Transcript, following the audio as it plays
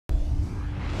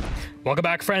Welcome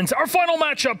back, friends. Our final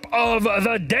matchup of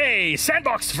the day,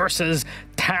 Sandbox versus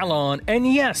TALON.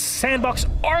 And yes, Sandbox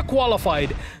are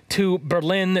qualified to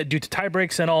Berlin due to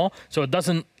tiebreaks and all, so it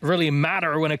doesn't really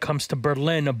matter when it comes to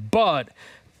Berlin, but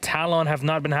TALON have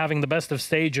not been having the best of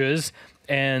stages,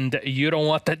 and you don't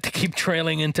want that to keep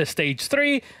trailing into stage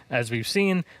 3. As we've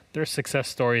seen, there's success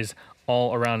stories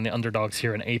all around the underdogs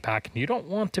here in APAC, and you don't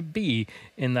want to be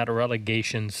in that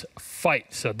relegations fight.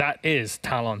 So that is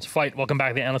TALON's fight. Welcome back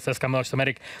to the Analyst Desk. I'm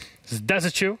Medic. This is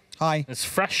Dezichu. Hi. It's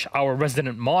Fresh, our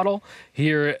resident model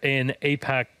here in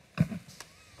APAC.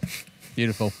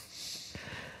 Beautiful.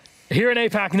 Here in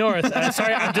APAC North.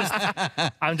 Sorry,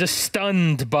 I'm just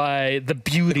stunned by the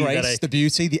beauty, the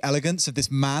beauty, the elegance of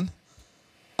this man.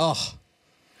 Oh,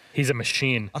 he's a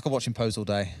machine. I could watch him pose all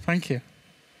day. Thank you.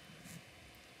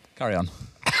 Carry on.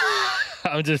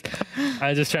 I was just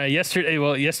trying.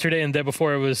 Yesterday and the day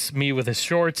before it was me with his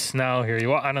shorts. Now here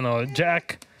you are. I don't know,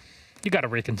 Jack. You got to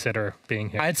reconsider being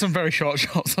here. I had some very short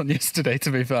shorts on yesterday, to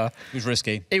be fair. It was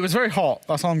risky. It was very hot.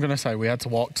 That's all I'm going to say. We had to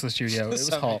walk to the studio. It was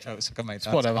hot.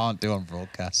 Whatever. I can't do on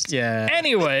broadcast. Yeah.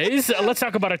 Anyways, let's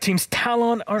talk about our teams.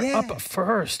 TALON are up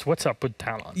first. What's up with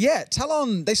TALON? Yeah,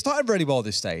 TALON, they started really well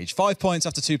this stage. 5 points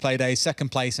after 2 play days, second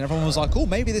place, and everyone was like, oh,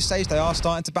 maybe this stage they are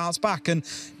starting to bounce back. And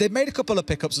they've made a couple of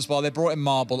pickups as well. They brought in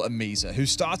Marble and Misa, who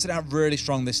started out really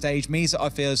strong this stage. Misa, I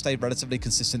feel, has stayed relatively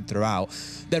consistent throughout.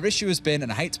 Their issue has been,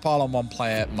 and I hate to pile on one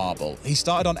player, Marble. He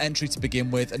started on entry to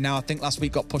begin with, and now I think last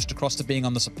week got pushed across to being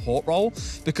on the support role,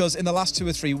 because in the last 2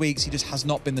 or 3 weeks, he just has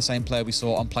not been the same player we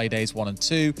saw on play days 1 and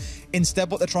 2.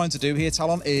 Instead, what they're trying to do here,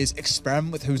 TALON, is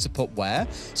experiment with who to put where.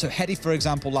 So Heady, for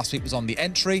example, last week was on the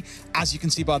entry. As you can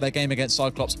see by their game against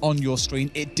Cyclops on your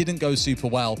screen, it didn't go super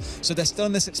well. So they're still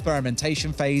in this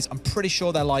experimentation phase. I'm pretty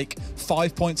sure they're like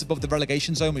 5 points above the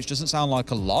relegation zone, which doesn't sound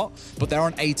like a lot, but they're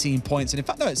on 18 points. And in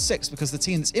fact, no, it's 6, because the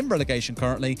team that's in relegation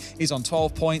currently is on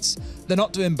 12 points. They're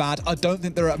not doing bad. I don't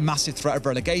think they're a massive threat of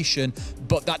relegation,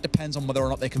 but that depends on whether or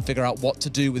not they can figure out what to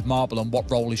do with Marble and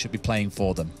what role he should be playing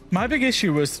for them. My big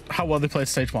issue was how well they played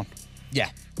stage 1.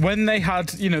 Yeah. When they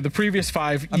had, you know, the previous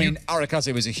 5... I mean,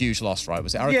 Arakaze was a huge loss, right?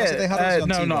 Was it Arakaze they had?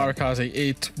 No, not Arakaze.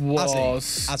 It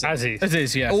was... Aziz.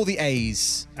 Aziz, yeah. All the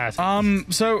A's.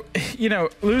 So, you know,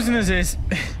 losing Aziz,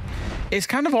 it's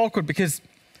kind of awkward because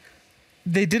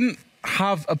they didn't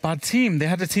have a bad team. They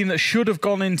had a team that should have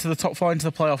gone into the top 4 into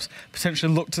the playoffs,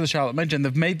 potentially looked to the Charlotte Major, and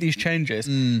they've made these changes.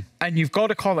 And you've got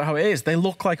to call it how it is. They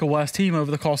look like a worse team over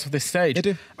the course of this stage. They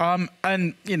do.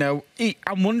 And, you know,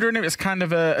 I'm wondering if it's kind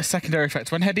of a secondary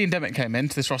effect. When Heady and Demic came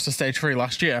into this roster stage 3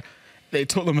 last year, it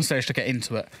took them a stage to get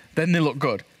into it. Then they look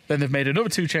good. Then they've made another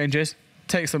 2 changes,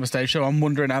 takes them a stage. So I'm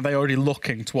wondering, are they already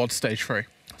looking towards stage 3?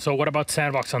 So what about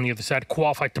Sandbox on the other side?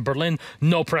 Qualified to Berlin,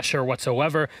 no pressure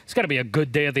whatsoever. It's got to be a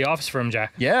good day at the office for him,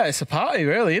 Jack. Yeah, it's a party,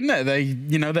 really, isn't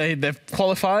it? They've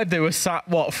qualified. They were sat,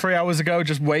 3 hours ago,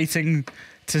 just waiting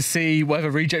to see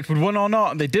whether Reject would win or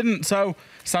not, and they didn't. So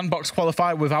Sandbox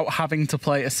qualified without having to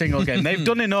play a single game. They've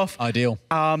done enough. Ideal.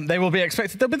 They will be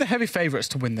expected. They'll be the heavy favourites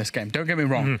to win this game. Don't get me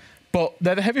wrong. But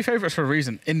they're the heavy favourites for a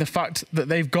reason, in the fact that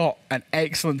they've got an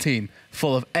excellent team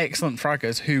full of excellent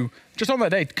fraggers who, just on their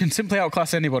day, can simply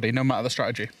outclass anybody, no matter the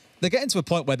strategy. They're getting to a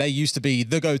point where they used to be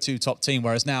the go-to top team,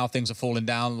 whereas now things are falling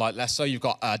down like less so. You've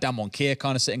got Damwon Kier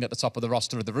kind of sitting at the top of the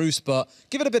roster of the Roost, but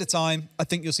give it a bit of time. I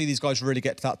think you'll see these guys really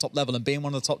get to that top level, and being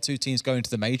one of the top 2 teams going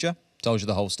to the major tells you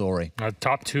the whole story.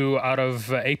 Top 2 out of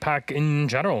APAC in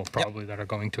general, probably, that are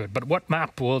going to it. But what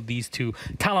map will these two,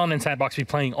 TALON and Sandbox, be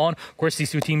playing on? Of course,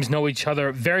 these 2 teams know each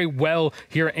other very well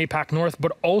here in APAC North,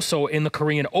 but also in the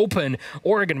Korean Open.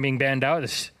 Oregon being banned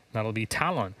out. That'll be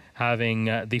TALON having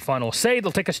the final say.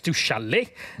 They'll take us to Chalet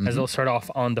as they'll start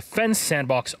off on defense,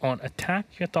 Sandbox on attack.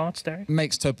 Your thoughts, Derek?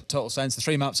 Makes total sense. The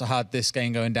 3 maps I had this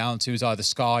game going down to is either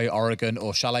Sky, Oregon,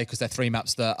 or Chalet, because they're 3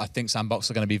 maps that I think Sandbox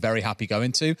are going to be very happy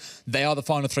going to. They are the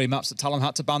final 3 maps that TALON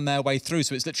had to ban their way through,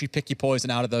 so it's literally pick your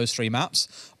poison out of those 3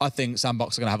 maps. I think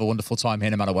Sandbox are going to have a wonderful time here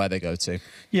no matter where they go to.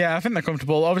 Yeah, I think they're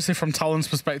comfortable. Obviously, from TALON's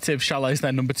perspective, Chalet's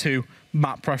their number 2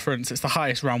 map preference. It's the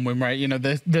highest round win rate. You know,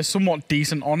 they're somewhat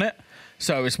decent on it.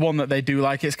 So it's one that they do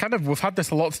like. It's kind of, we've had this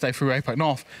a lot today through APAC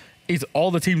North, is all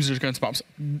the teams are just going to maps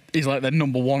is like their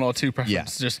number 1 or 2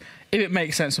 preference. Yeah. Just, if it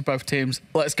makes sense for both teams,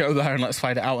 let's go there and let's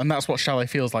fight it out. And that's what Chalet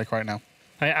feels like right now.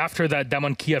 After that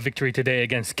Damwon Kia victory today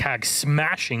against CAG,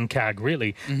 smashing CAG,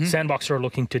 really, Sandbox are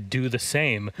looking to do the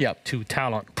same to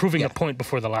TALON, proving a point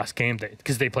before the last game day,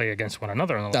 because they play against one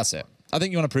another. That's it. I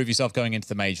think you want to prove yourself going into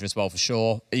the major as well, for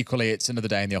sure. Equally, it's another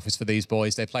day in the office for these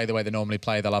boys. They play the way they normally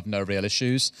play. They'll have no real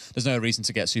issues. There's no reason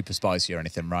to get super spicy or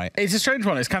anything, right? It's a strange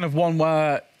one. It's kind of one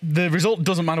where the result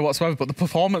doesn't matter whatsoever, but the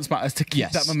performance matters to keep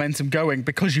that momentum going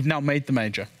because you've now made the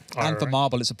major. And for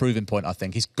Marble, it's a proving point, I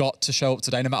think. He's got to show up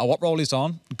today, no matter what role he's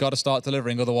on. Got to start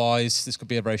delivering, otherwise this could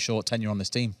be a very short tenure on this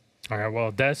team. All right,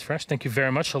 well, Des, Fresh, thank you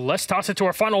very much. So let's toss it to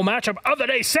our final matchup of the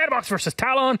day, Sandbox versus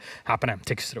Talon. Hapanem,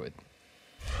 take us through it.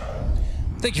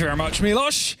 Thank you very much,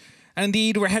 Milos. And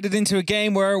indeed, we're headed into a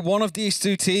game where one of these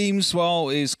two teams, well,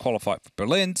 is qualified for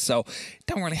Berlin, so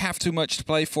don't really have too much to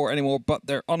play for anymore but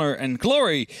their honor and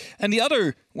glory. And the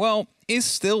other, well, is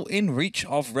still in reach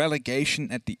of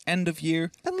relegation at the end of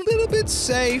year. A little bit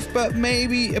safe, but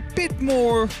maybe a bit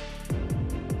more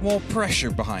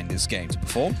pressure behind this game to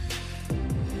perform.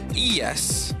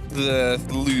 Yes, the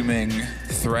looming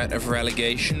threat of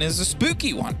relegation is a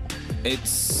spooky one.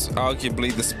 It's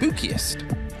arguably the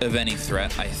spookiest of any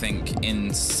threat, I think,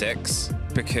 in 6,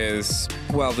 because,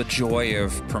 well, the joy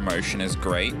of promotion is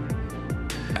great,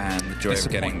 and the joy of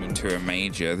getting into a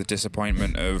major, the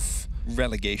disappointment of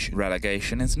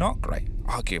relegation is not great.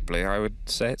 Arguably, I would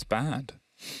say it's bad.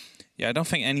 Yeah, I don't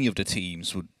think any of the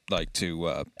teams would like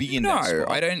to be in that spot. No,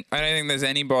 I don't think there's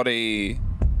anybody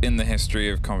in the history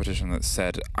of competition that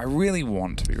said, I really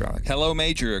want to be relegated. Hello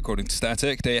Major, according to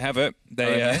Static. There you have it.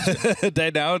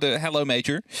 They know the Hello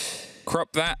Major.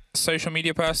 Crop that social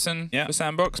media person for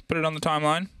Sandbox, put it on the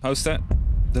timeline. Post it.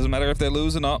 Doesn't matter if they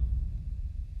lose or not.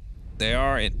 They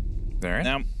are in. They're in.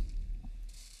 Now,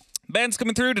 Ben's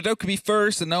coming through. The Dokkaebi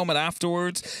first and Nomad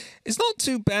afterwards. It's not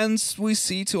two Bens we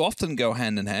see too often go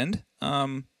hand in hand.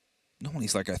 Normally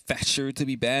it's like a Thatcher to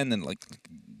be Ben and like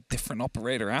different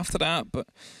operator after that, but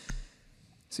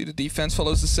see the defense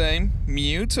follows the same.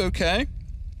 Mute, okay.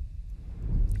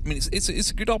 I mean,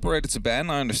 it's a good operator to ban,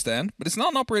 I understand, but it's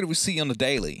not an operator we see on the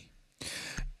daily.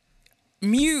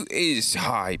 Mute is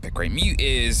high pick rate. Mute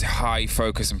is high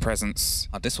focus and presence.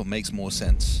 This one makes more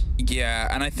sense. Yeah,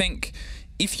 and I think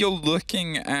if you're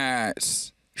looking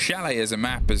at Chalet as a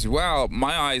map as well,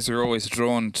 my eyes are always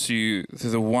drawn to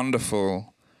the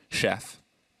wonderful chef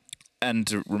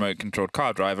and remote-controlled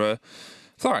car driver,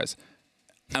 Flores,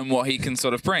 and what he can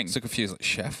sort of bring. So confused, like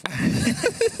chef.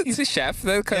 He's a chef.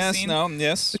 The cutscene,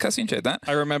 yes. The cutscene showed that.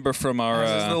 I remember from our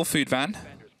his little food van,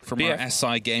 from our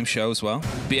SI game show as well.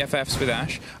 BFFs with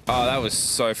Ash. Oh, that was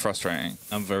so frustrating.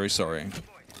 I'm very sorry.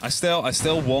 I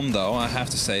still won though. I have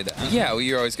to say that. Yeah, well,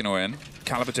 you're always going to win.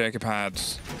 Caliber Jacob had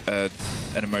an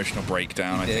emotional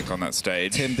breakdown, I think, on that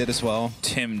stage. Tim did as well.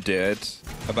 Tim did.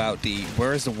 About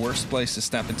where is the worst place to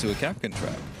step into a Capcan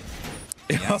trap?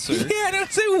 The answer, yeah,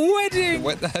 that's a wedding.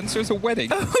 The answer is a wedding.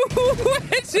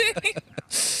 Wedding.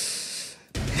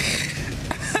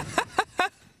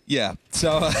 Yeah,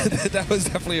 so that was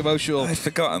definitely emotional. I'd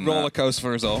forgotten roller coaster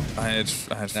for us all. I had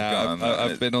forgotten that.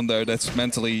 I've been on there. That's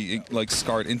mentally like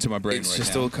scarred into my brain. It's right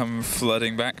just now. all come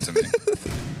flooding back to me.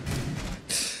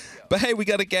 But hey, we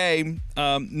got a game.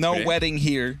 No wedding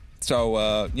here,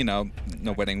 so you know,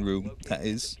 no wedding room. That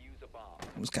is.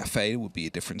 If it was cafe, it would be a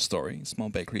different story. Small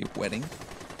bakery, wedding.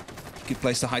 Good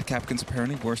place to hide Capcans,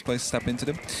 apparently. Worst place to step into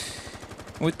them.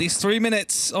 With these 3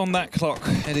 minutes on that clock,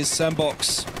 it is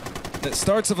Sandbox that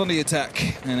starts off on the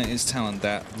attack, and it is Talon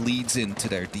that leads into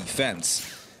their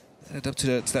defense. Headed up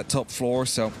to that top floor,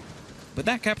 so... But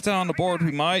that Captain on the board,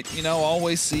 we might, you know,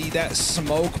 always see that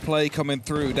smoke play coming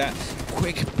through, that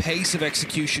quick pace of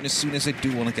execution as soon as they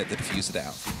do want to get the diffuser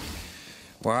down.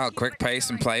 Well, quick pace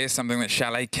and play is something that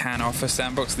Chalet can offer.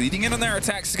 Sandbox leading in on their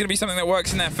attacks is going to be something that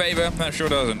works in their favor. That sure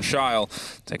doesn't. Shile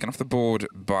taken off the board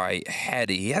by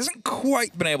Heady. He hasn't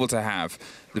quite been able to have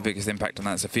the biggest impact on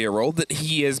that Sophia role that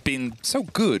he has been so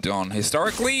good on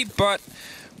historically, but...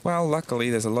 Well,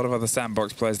 luckily, there's a lot of other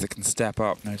Sandbox players that can step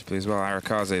up, notably as well.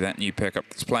 Arakaze, that new pickup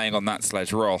that's playing on that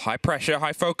sledge role. High pressure,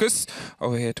 high focus.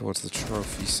 Over here towards the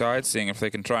trophy side, seeing if they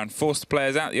can try and force the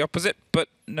players out the opposite, but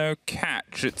no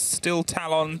catch. It's still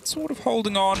Talon sort of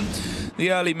holding on.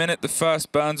 The early minute, the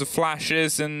first burns of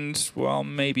flashes, and, well,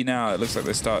 maybe now it looks like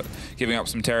they start giving up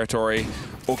some territory,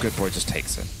 or Good Boy just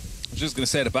takes it. I was just going to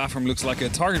say the bathroom looks like a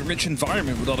target-rich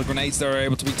environment with all the grenades that are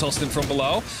able to be tossed in from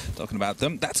below. Talking about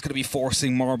them, that's going to be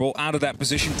forcing Marble out of that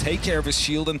position, take care of his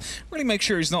shield, and really make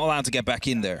sure he's not allowed to get back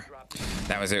in there.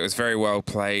 That was it. It was very well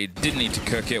played. Didn't need to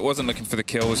cook it. Wasn't looking for the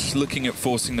kill. Was just looking at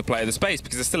forcing the player the space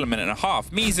because there's still a minute and a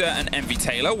half. Misa and Envy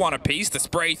Taylor, one apiece. The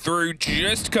spray through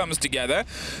just comes together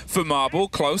for Marble.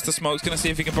 Close. The smoke's going to see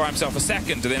if he can buy himself a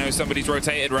second. Do they know somebody's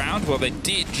rotated round? Well, they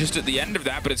did just at the end of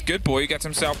that, but it's Good Boy who gets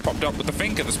himself popped up with the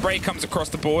finger. The spray comes across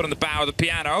the board and the bow of the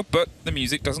piano, but the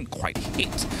music doesn't quite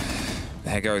hit.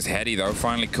 There goes Heady, though,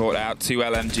 finally caught out. 2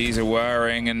 LMGs are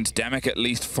whirring, and Demic at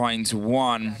least finds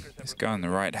one. This guy in the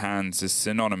right hands is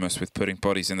synonymous with putting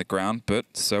bodies in the ground, but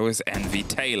so is Envy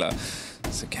Taylor.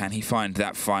 So can he find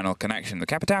that final connection? The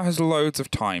Capitao has loads of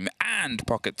time and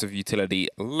pockets of utility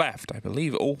left. I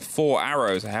believe all 4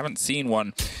 arrows. I haven't seen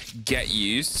one get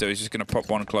used, so he's just going to pop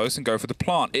one close and go for the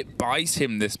plant. It buys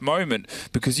him this moment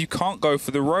because you can't go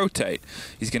for the rotate.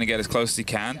 He's going to get as close as he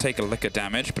can, take a lick of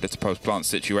damage, but it's a post-plant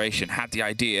situation. Had the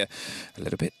idea a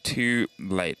little bit too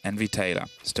late. Envy Taylor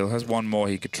still has one more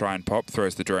he could try and pop,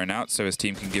 throws the drone out so his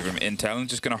team can give him intel, and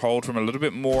just going to hold from a little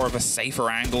bit more of a safer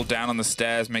angle down on the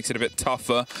stairs, makes it a bit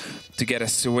tougher to get a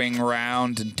swing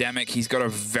round. And Demic, he's got a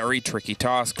very tricky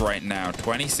task right now.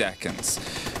 20 seconds.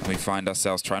 And we find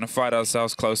ourselves trying to fight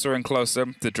ourselves closer and closer.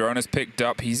 The drone is picked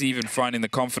up. He's even finding the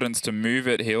confidence to move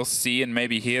it. He'll see and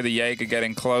maybe hear the Jaeger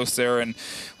getting closer. And,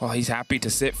 well, he's happy to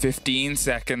sit 15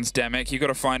 seconds, Demic. You've got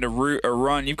to find a route, a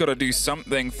run. You've got to do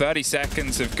something. 30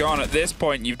 seconds have gone. At this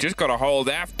point, you've just got to hold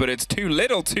F, but it's too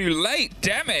little, too late.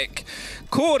 Demic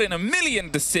caught in a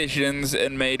million decisions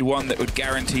and made one that would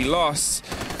guarantee loss,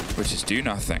 which is do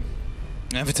nothing.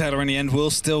 Envy Taylor in the end will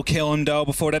still kill him though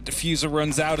before that diffuser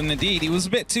runs out, and indeed he was a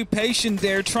bit too patient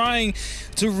there, trying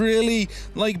to really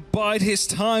bide his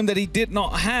time that he did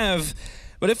not have.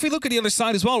 But if we look at the other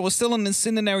side as well, it was still an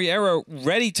incendiary arrow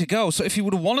ready to go. So if he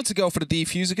would have wanted to go for the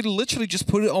defuse, he could have literally just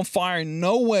put it on fire.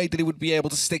 No way that he would be able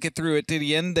to stick it through it to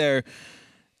the end there.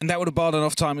 And that would have bought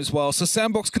enough time as well. So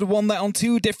Sandbox could have won that on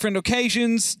 2 different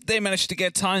occasions. They managed to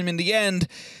get time in the end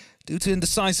due to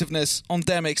indecisiveness on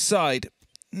Demic's side.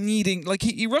 Needing,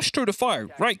 he rushed through the fire,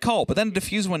 right call, but then the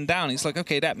diffuse went down. He's like,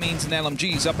 okay, that means an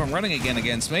LMG is up and running again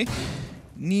against me.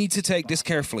 Need to take this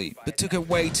carefully, but took it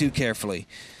way too carefully.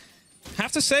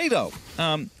 Have to say though,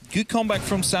 good comeback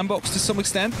from Sandbox to some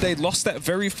extent. They lost that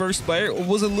very first player. It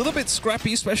was a little bit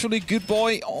scrappy, especially Good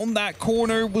Boy on that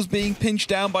corner was being pinched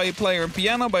down by a player in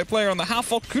Piano, by a player on the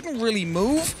half-wall. Couldn't really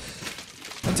move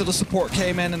until the support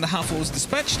came in and the half-wall was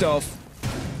dispatched off.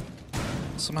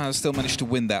 Somehow still managed to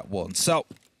win that one. So,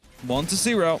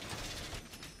 1-0.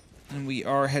 And we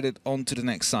are headed on to the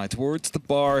next side, towards the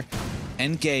bar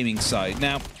and gaming side.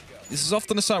 Now, this is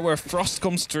often a side where Frost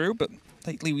comes through, but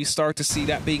lately we start to see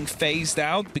that being phased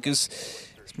out because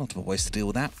there's multiple ways to deal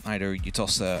with that. Either you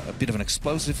toss a bit of an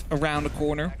explosive around the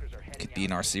corner. Could be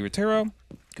an RC Rotero,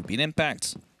 could be an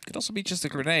impact, could also be just a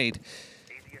grenade.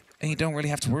 And you don't really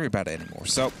have to worry about it anymore.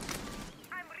 So,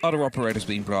 other operators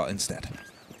being brought instead.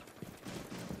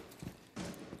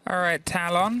 All right,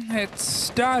 Talon, it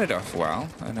started off well,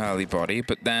 an early body,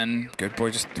 but then Good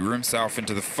Boy just threw himself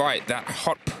into the fight. That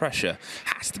hot pressure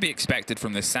has to be expected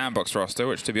from this Sandbox roster,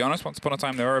 which, to be honest, once upon a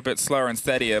time they were a bit slower and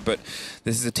steadier, but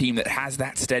this is a team that has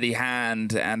that steady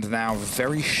hand and now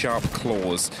very sharp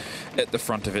claws at the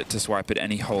front of it to swipe at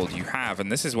any hold you have,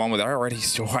 and this is one where they're already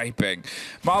swiping.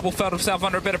 Marble felt himself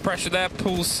under a bit of pressure there,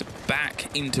 pulls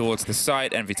back in towards the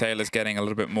site. Envy Taylor's getting a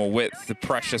little bit more width. The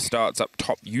pressure starts up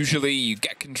top usually. You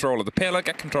get control of the pillar,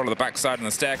 get control of the backside and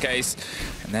the staircase,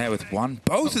 and there with one.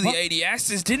 Both of the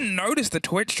ADSs didn't notice the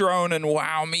Twitch drone, and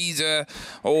wow, Misa.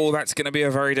 Oh, that's going to be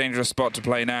a very dangerous spot to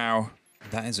play now.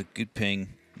 That is a good ping.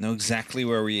 Know exactly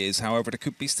where he is. However, there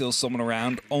could be still someone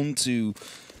around onto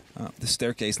the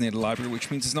staircase near the library,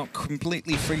 which means it's not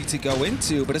completely free to go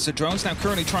into. But as the drone's now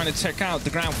currently trying to check out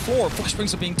the ground floor,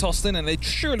 flashbangs are being tossed in, and they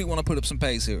surely want to put up some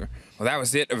pace here. Well, that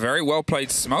was it. A very well-played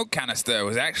smoke canister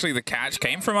was actually the catch.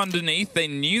 Came from underneath. They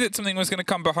knew that something was going to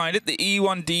come behind it. The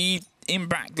E1D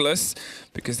impactless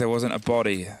because there wasn't a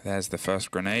body. There's the first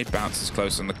grenade. Bounces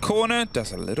close on the corner.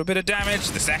 Does a little bit of damage.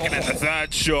 The second and the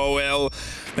third sure will.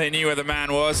 They knew where the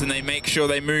man was, and they make sure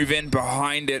they move in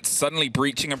behind it. Suddenly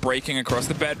breaching and breaking across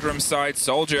the bedroom side.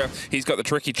 Soldier, he's got the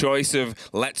tricky choice of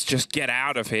let's just get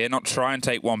out of here, not try and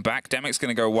take one back. Demic's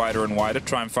going to go wider and wider,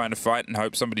 try and find a fight and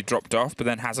hope somebody dropped off, but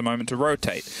then has a moment to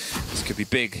rotate. This could be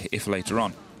big if later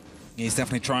on. He's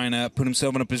definitely trying to put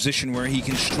himself in a position where he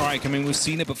can strike. I mean, we've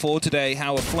seen it before today,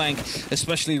 how a flank,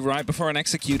 especially right before an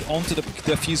execute onto the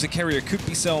diffuser carrier, could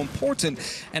be so important.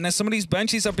 And as some of these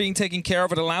benches are being taken care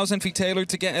of, it allows Envy Taylor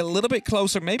to get a little bit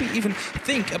closer, maybe even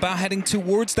think about heading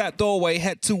towards that doorway,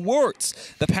 head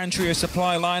towards the pantry or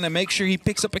supply line, and make sure he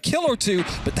picks up a kill or two.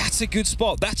 But that's a good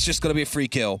spot. That's just going to be a free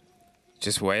kill.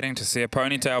 Just waiting to see a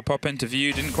ponytail pop into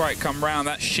view. Didn't quite come round.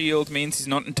 That shield means he's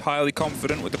not entirely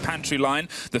confident with the pantry line.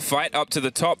 The fight up to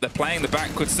the top. They're playing the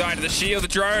backward side of the shield. The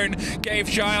drone gave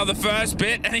Shile the first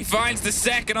bit, and he finds the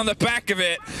second on the back of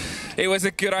it. It was a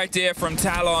good idea from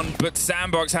Talon, but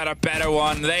Sandbox had a better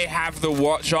one. They have the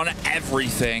watch on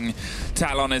everything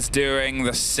Talon is doing.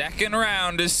 The second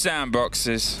round is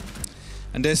Sandbox's.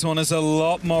 And this one is a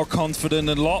lot more confident,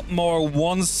 a lot more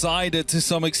one-sided to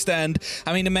some extent.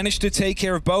 I mean, they managed to take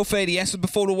care of both ADSs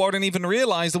before the Warden even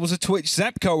realized there was a Twitch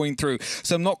zap going through.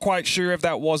 So I'm not quite sure if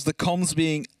that was the comms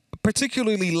being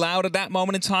particularly loud at that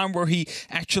moment in time where he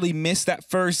actually missed that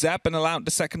first zap and allowed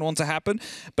the second one to happen.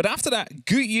 But after that,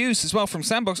 good use as well from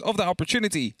Sandbox of that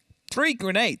opportunity. 3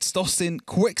 grenades tossed in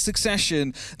quick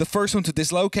succession. The first one to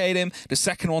dislocate him, the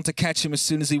second one to catch him as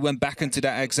soon as he went back into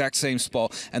that exact same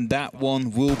spot, and that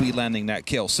one will be landing that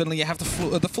kill. Suddenly you have the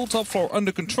full top floor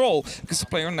under control, because the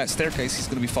player on that staircase, he's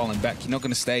going to be falling back. You're not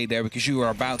going to stay there because you are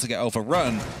about to get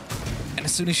overrun. And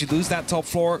as soon as you lose that top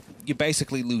floor, you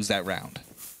basically lose that round.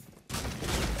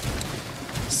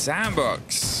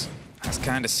 Sandbox. That's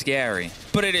kind of scary.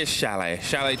 But it is Chalet.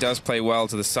 Chalet does play well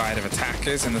to the side of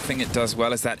attackers, and the thing it does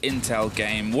well is that intel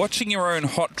game. Watching your own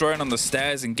hot drone on the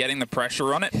stairs and getting the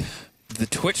pressure on it. The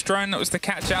Twitch drone that was the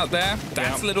catch out there,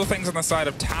 that's little things on the side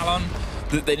of Talon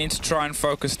that they need to try and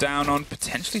focus down on.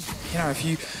 Potentially, you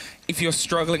know, if you're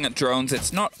struggling at drones,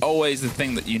 it's not always the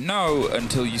thing that you know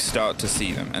until you start to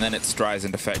see them. And then it strides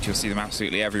into effect. You'll see them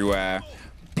absolutely everywhere.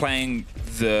 Playing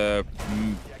the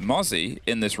Mozzie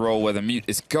in this role where the mute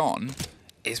is gone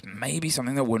is maybe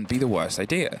something that wouldn't be the worst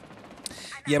idea.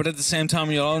 Yeah, but at the same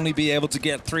time, you'll only be able to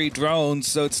get 3 drones,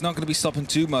 so it's not going to be stopping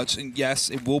too much. And yes,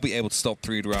 it will be able to stop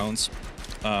 3 drones.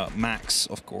 Max,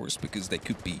 of course, because they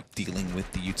could be dealing with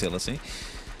the utility.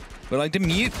 But like the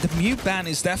mute ban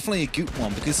is definitely a good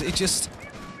one because it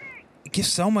gives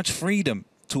so much freedom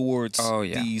towards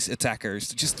these attackers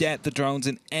to just get the drones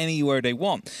in anywhere they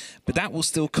want. But that will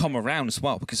still come around as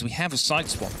well because we have a side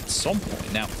swap at some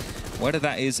point. Now, whether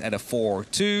that is at a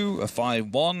 4-2, a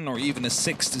 5-1, or even a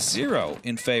 6-0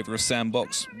 in favor of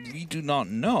Sandbox, we do not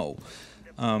know.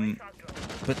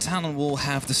 But Talon will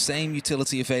have the same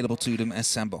utility available to them as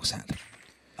Sandbox had.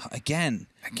 Again,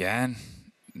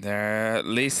 they're at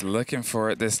least looking for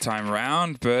it this time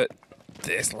around, but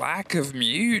this lack of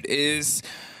mute is...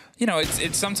 You know,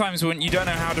 it's sometimes when you don't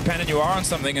know how dependent you are on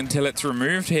something until it's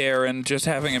removed here, and just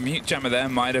having a mute jammer there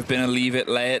might have been a leave it,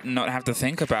 lay it, and not have to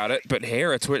think about it. But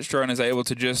here, a Twitch drone is able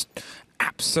to just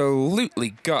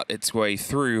absolutely gut its way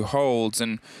through holds,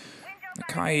 and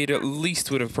Kaid at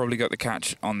least would have probably got the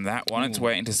catch on that one. It's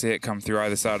waiting to see it come through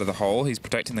either side of the hole. He's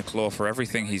protecting the claw for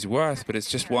everything he's worth, but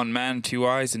it's just one man, 2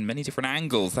 eyes, and many different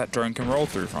angles that drone can roll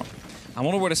through from. I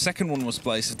wonder where the second one was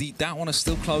placed. That one is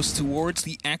still close towards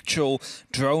the actual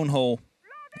drone hole.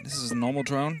 This is a normal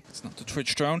drone. It's not the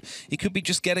Twitch drone. He could be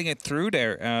just getting it through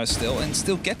there still and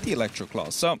still get the electro claw.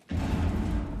 So,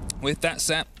 with that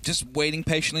said, just waiting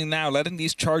patiently now, letting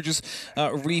these charges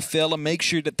refill and make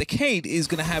sure that the Cade is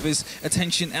going to have his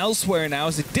attention elsewhere now,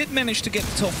 as it did manage to get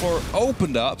the top floor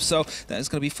opened up. So that is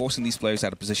going to be forcing these players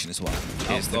out of position as well.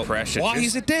 Here's the pressure. Why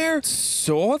is it there?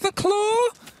 Saw the claw?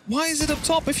 Why is it up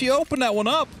top if you open that one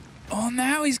up? Oh,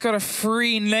 now he's got a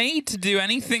free nade to do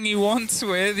anything he wants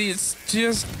with. He's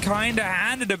just kind of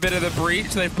handed a bit of the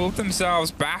breach. They pulled themselves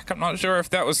back. I'm not sure if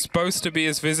that was supposed to be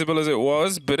as visible as it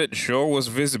was, but it sure was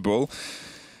visible.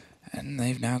 And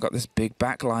they've now got this big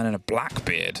backline and a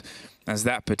Blackbeard. As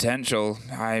that potential,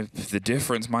 the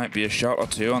difference might be a shot or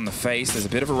 2 on the face. There's a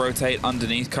bit of a rotate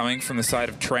underneath coming from the side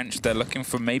of Trench. They're looking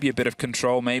for maybe a bit of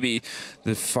control, maybe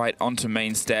the fight onto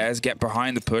main stairs, get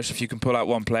behind the push. If you can pull out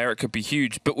one player, it could be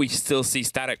huge. But we still see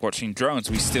Static watching drones.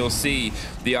 We still see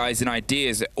the eyes and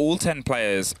ideas. All 10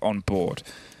 players on board.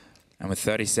 And with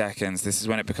 30 seconds, this is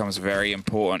when it becomes very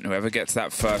important. Whoever gets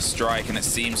that first strike, and it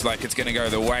seems like it's going to go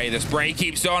the way. The spray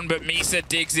keeps on, but Misa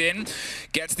digs in,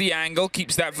 gets the angle,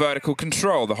 keeps that vertical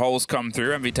control. The holes come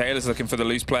through. MV Taylor's looking for the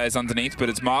loose players underneath, but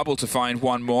it's Marble to find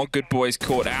one more. Good Boy's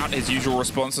caught out. His usual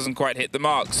response doesn't quite hit the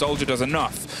mark. Soldier does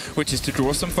enough, which is to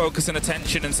draw some focus and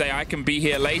attention and say, I can be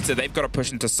here later. They've got to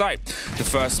push into sight. The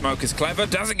first smoke is clever.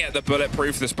 Doesn't get the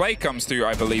bulletproof. The spray comes through,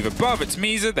 I believe, above. It's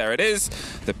Misa. There it is.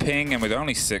 The ping, and with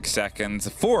only 6 seconds,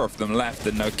 4 of them left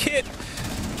and no kit.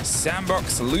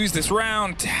 Sandbox lose this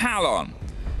round. Talon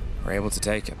are able to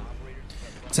take it.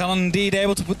 Talon indeed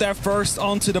able to put their first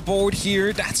onto the board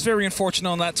here. That's very unfortunate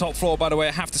on that top floor, by the way,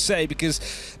 I have to say, because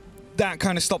that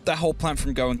kind of stopped that whole plan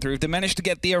from going through. If they managed to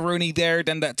get the Aruni there,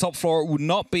 then that top floor would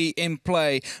not be in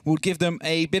play. Would give them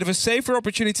a bit of a safer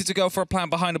opportunity to go for a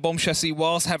plant behind the bomb chassis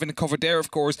whilst having the cover there,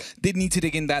 of course. Didn't need to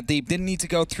dig in that deep. Didn't need to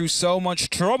go through so much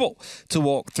trouble to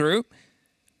walk through.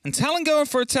 And Talon going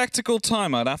for a tactical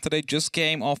timeout after they just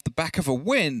came off the back of a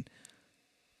win.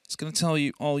 It's going to tell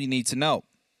you all you need to know.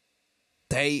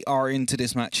 They are into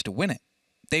this match to win it.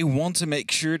 They want to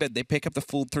make sure that they pick up the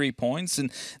full 3 points,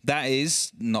 and that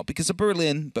is not because of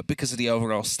Berlin, but because of the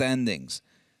overall standings.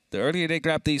 The earlier they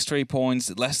grab these 3 points,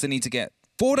 the less they need to get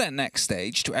for that next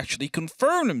stage to actually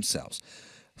confirm themselves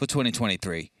for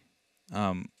 2023.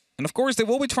 And of course, they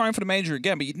will be trying for the major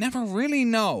again, but you never really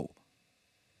know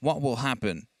what will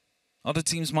happen other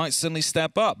teams might suddenly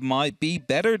step up, might be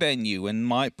better than you, and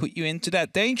might put you into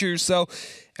that danger. So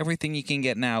everything you can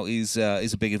get now is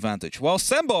a big advantage. While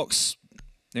Sandbox,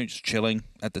 they're just chilling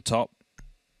at the top.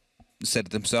 Said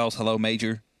it themselves, hello,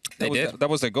 Major. That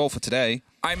was their goal for today.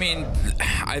 I mean,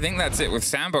 I think that's it with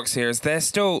Sandbox here, is they're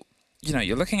still, you know,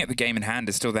 you're looking at the game in hand,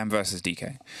 it's still them versus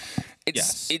DK.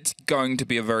 It's going to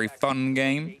be a very fun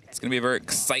game. It's going to be a very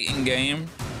exciting game.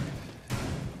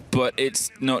 But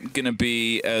it's not going to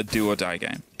be a do-or-die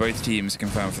game. Both teams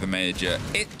confirmed for the major.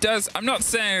 I'm not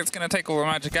saying it's going to take all the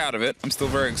magic out of it. I'm still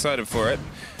very excited for it.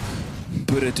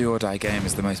 But a do-or-die game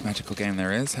is the most magical game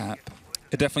there is, Hap.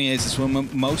 It definitely is. It's when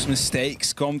most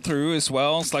mistakes come through as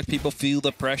well. It's like people feel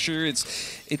the pressure.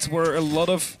 It's where a lot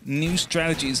of new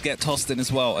strategies get tossed in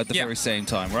as well at the very same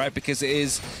time, right? Because it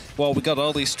is, well, we got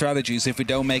all these strategies. If we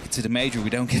don't make it to the major, we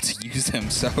don't get to use them.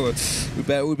 So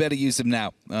we better use them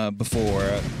now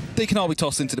before they can all be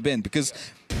tossed into the bin. Because,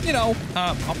 you know,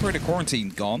 operator quarantine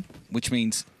gone, which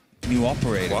means new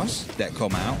operators that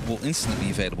come out will instantly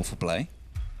be available for play.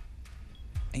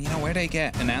 And you know where they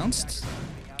get announced?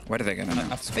 Where do they get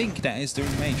announced? I think that is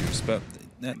during majors, but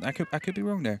I could be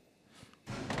wrong there.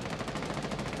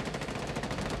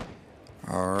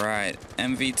 All right,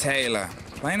 MV Taylor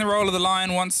playing the role of the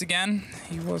Lion once again.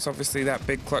 He was obviously that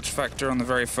big clutch factor on the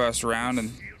very first round,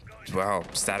 and well,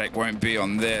 Static won't be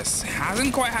on this.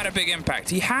 Hasn't quite had a big impact.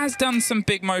 He has done some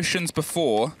big motions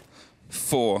before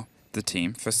for the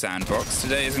team, for Sandbox.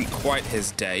 Today isn't quite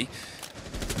his day.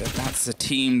 But that's a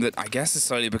team that I guess has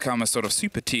slowly become a sort of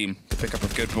super team to pick up a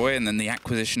good boy, and then the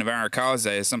acquisition of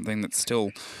Arakaze is something that's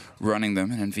still running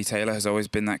them, and MV Taylor has always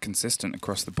been that consistent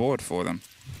across the board for them.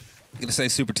 I'm going to say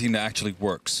super team that actually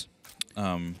works.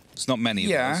 It's not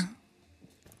many of those.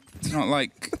 It's not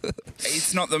like,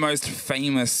 it's not the most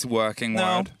famous working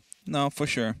word. No, for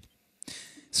sure.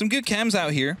 Some good cams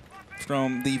out here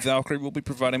from the Valkyrie. Will be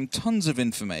providing tons of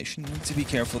information. You need to be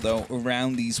careful, though,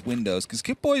 around these windows, because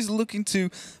Good Boy is looking to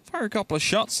fire a couple of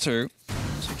shots through.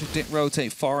 So just didn't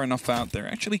rotate far enough out there.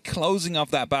 Actually closing off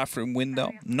that bathroom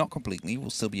window. Not completely. Will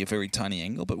still be a very tiny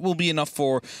angle, but will be enough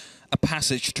for a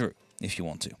passage through, if you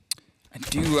want to. I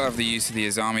do love the use of the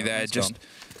Azami there. Just,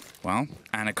 well,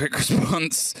 and a quick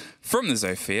response from the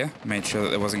Zofia. Made sure that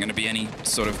there wasn't going to be any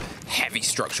sort of heavy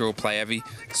structural play, heavy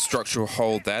structural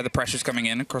hold there. The pressure's coming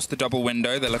in across the double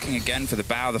window. They're looking again for the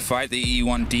bow of the fight. The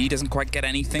E1D doesn't quite get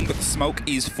anything, but the smoke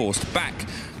is forced back.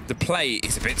 The play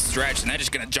is a bit stretched, and they're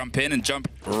just going to jump in and jump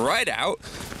right out.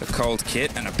 The cold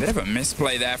kit, and a bit of a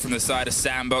misplay there from the side of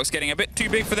Sandbox, getting a bit too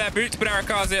big for their boots, but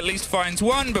Arakaze at least finds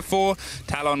one before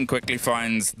Talon quickly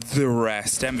finds the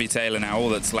rest. MV Taylor now all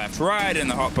that's left, right in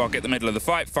the hot pocket, the middle of the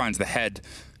fight, finds the head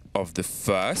of the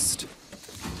first,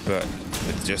 but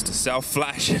with just a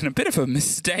self-flash and a bit of a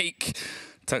mistake,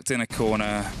 tucked in a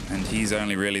corner, and he's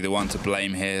only really the one to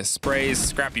blame here. Sprays,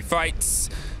 scrappy fights,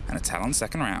 and a Talon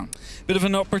second round. Bit of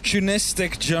an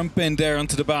opportunistic jump in there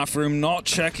onto the bathroom, not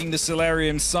checking the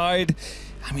Solarium side.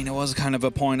 I mean, it was kind of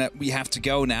a point that we have to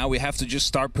go now. We have to just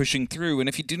start pushing through. And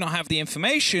if you do not have the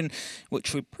information,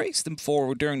 which we praised them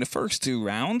for during the first two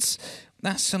rounds,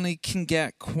 that suddenly can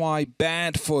get quite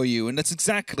bad for you. And that's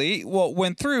exactly what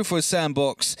went through for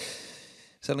Sandbox.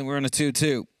 Suddenly we're in a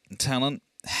 2-2. Talon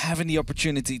having the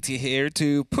opportunity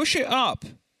to push it up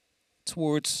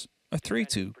towards a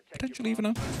 3-2, potentially even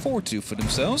a 4-2 for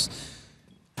themselves.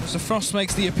 So Frost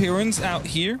makes the appearance out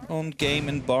here on Game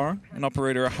and Bar, an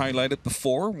operator I highlighted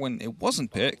before when it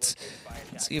wasn't picked.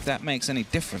 Let's see if that makes any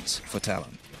difference for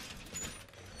Talon.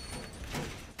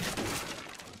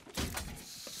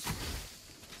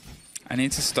 I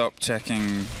need to stop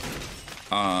checking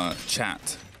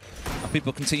chat. Are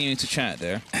people continuing to chat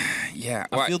there? Yeah.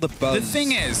 I feel the buzz. The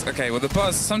thing is, okay, well, the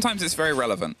buzz, sometimes it's very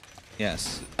relevant.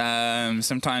 Yes.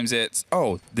 Sometimes it's,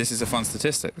 oh, this is a fun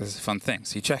statistic. This is a fun thing.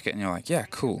 So you check it and you're like, yeah,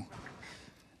 cool.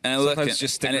 And look, it's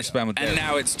just sticker spam with and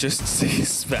now it's just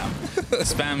spam.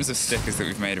 Spams of stickers that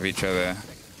we've made of each other.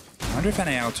 I wonder if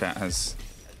NAL chat has,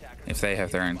 if they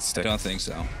have their own stickers. I don't think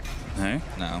so. No?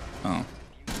 No. Oh.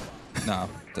 No,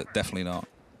 definitely not.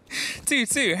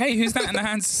 2-2. Hey, who's that in the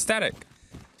hands of Static?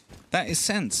 That is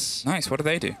Sense. Nice. What do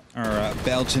they do? Our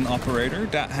Belgian operator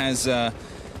that has.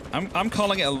 I'm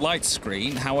calling it a light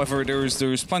screen. However,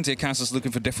 there's plenty of casters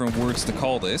looking for different words to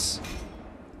call this.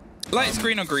 Light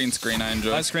screen or green screen? I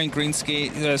enjoy. Light screen, green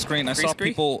screen. I saw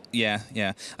people. Yeah.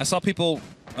 I saw people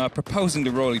proposing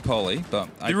the roly-poly, but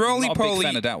I'm not a big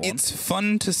fan of that one. It's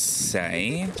fun to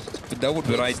say, but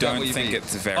I don't think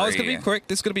it's very. Oh, it's gonna be quick.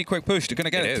 This is gonna be a quick push. They're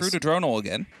gonna get it through the drone hall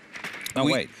again. No,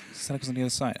 wait. Static was on the other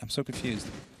side. I'm so confused.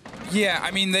 Yeah,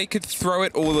 I mean, they could throw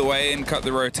it all the way and cut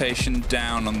the rotation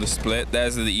down on the split.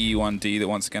 There's the E1D that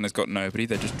once again has got nobody.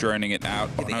 They're just droning it out.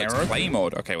 Oh, no, it's play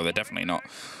mode. Okay, well, they're definitely not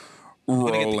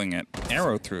rolling it.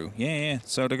 Arrow through. Yeah.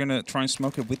 So they're going to try and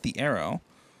smoke it with the arrow.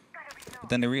 But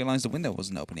then they realized the window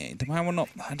wasn't open yet. They might not.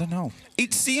 I don't know.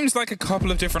 It seems like a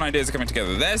couple of different ideas are coming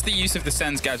together. There's the use of the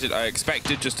Sen's gadget I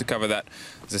expected just to cover that.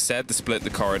 As I said, the split, the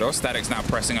corridor. Static's now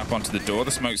pressing up onto the door.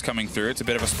 The smoke's coming through. It's a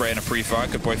bit of a spray and a pre-fire.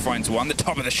 Good Boy finds one. The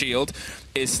top of the shield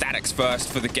is Static's first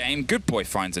for the game. Good Boy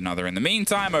finds another in the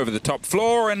meantime over the top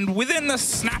floor. And within the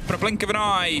snap and a blink of an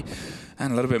eye,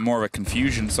 and a little bit more of a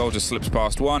confusion, Soldier slips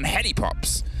past one. Heady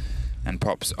pops. And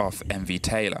pops off MV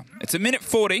Taylor. It's a minute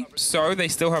 40, so they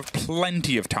still have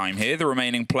plenty of time here, the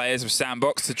remaining players of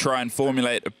Sandbox, to try and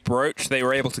formulate approach. They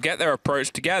were able to get their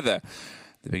approach together.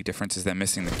 The big difference is they're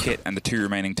missing the kit and the two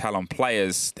remaining Talon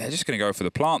players. They're just going to go for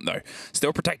the plant, though.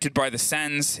 Still protected by the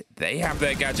Sands. They have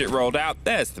their gadget rolled out.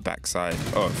 There's the backside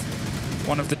of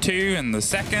one of the two, and the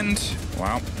second,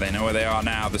 well, they know where they are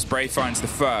now. The spray finds the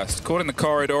first. Caught in the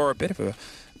corridor, a bit of a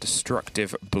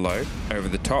destructive blow over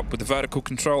the top with the vertical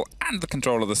control and the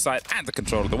control of the site and the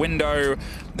control of the window.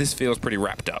 This feels pretty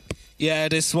wrapped up. Yeah,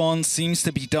 this one seems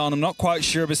to be done. I'm not quite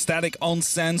sure, but Static on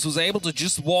Sands was able to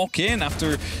just walk in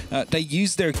after they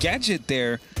used their gadget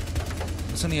there.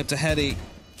 It's only up to Heady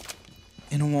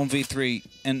in a 1v3,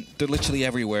 and they're literally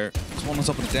everywhere. There's one on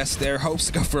top of the desk there, hopes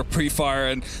to go for a pre-fire,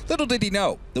 and little did he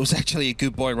know, there was actually a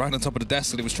Good Boy right on top of the desk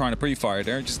that he was trying to pre-fire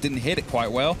there, just didn't hit it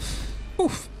quite well.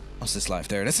 Oof. What's this life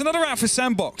there? That's another round for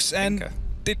Sandbox, and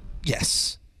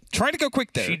yes, trying to go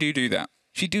quick there. She do that.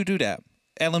 She do that.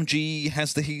 LMG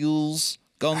has the heals,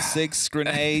 gun 6,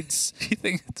 grenades. Do you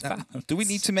think it's balanced? Do we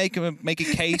need to make a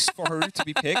case for her to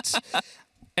be picked?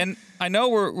 And I know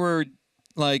we're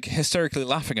like hysterically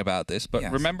laughing about this, but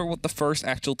remember what the first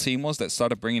actual team was that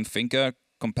started bringing Finka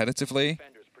competitively?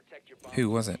 Who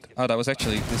was it? Oh, that was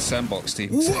actually the Sandbox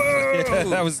team. Yeah,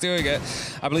 that was doing it.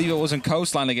 I believe it was in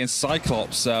Coastline against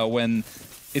Cyclops when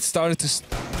it started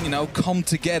to, come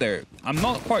together. I'm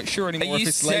not quite sure anymore if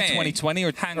it's late 2020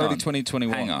 or early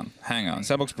 2021. Hang on.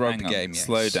 Sandbox broke the game, yes.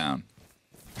 Slow down.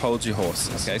 Hold your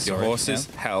horses. Okay, your horses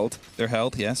held. They're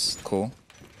held, yes. Cool.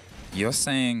 You're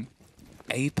saying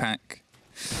APAC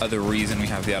are the reason we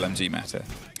have the LMG meta?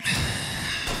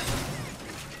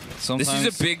 This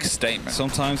is a big statement.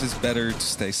 Sometimes it's better to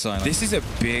stay silent. This is a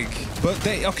big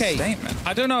statement.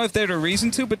 I don't know if they're the reason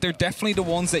to, but they're definitely the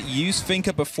ones that used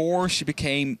Finka before she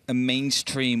became a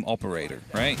mainstream operator,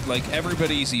 right? Like,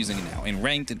 everybody's using it now, in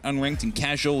ranked and unranked and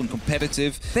casual and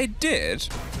competitive. They did.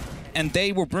 And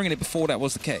they were bringing it before that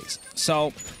was the case.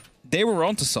 So, they were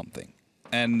onto something.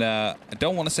 And I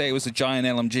don't want to say it was a giant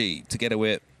LMG to get it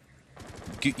with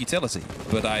good utility,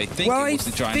 but I think it was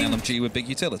the giant LMG with big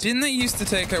utility. Didn't they used to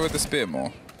take her with the spear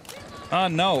more?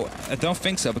 No, I don't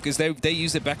think so, because they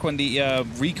used it back when the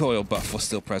recoil buff was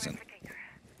still present,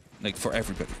 like for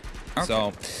everybody. Okay.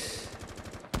 So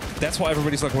that's why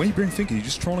everybody's like, "Why are you bring Finka? You're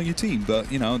just trolling your team." But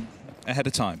ahead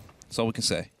of time. That's all we can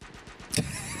say.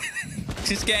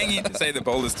 Just getting you to say the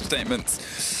boldest of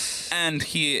statements. And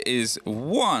here is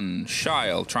one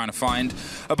Shyle trying to find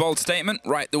a bold statement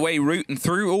right the way route and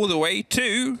through all the way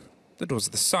to the doors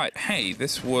of the site. Hey,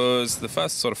 this was the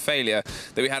first sort of failure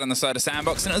that we had on the side of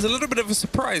Sandbox, and it was a little bit of a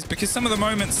surprise because some of the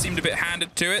moments seemed a bit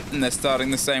handed to it, and they're starting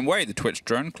the same way. The Twitch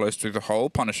drone close through the hole,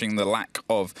 punishing the lack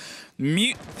of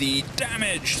mute, the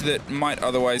damage that might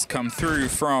otherwise come through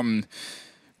from,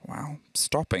 well,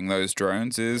 stopping those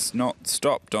drones is not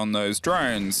stopped on those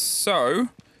drones. So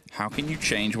how can you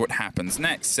change what happens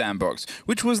next, Sandbox?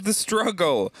 Which was the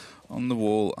struggle on the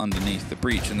wall underneath the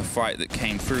breach and the fight that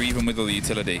came through even with all the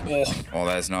utility. Oh,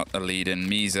 there's not a lead in.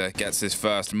 Misa gets his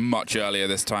first much earlier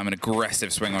this time, an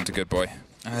aggressive swing onto Good Boy.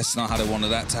 That's not how they wanted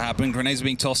that to happen. Grenades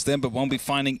being tossed in, but won't be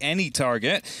finding any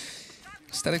target.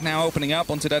 Static now opening up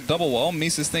onto that double wall.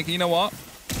 Misa's thinking, you know what?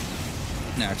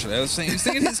 Naturally, I was thinking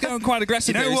he's going quite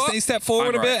aggressive. You know what? He stepped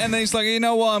forward a bit, and then he's like, you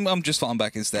know what? I'm just falling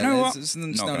back instead. You know what? It's no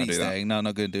need staying. No,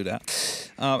 not going to do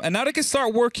that. And now they can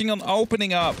start working on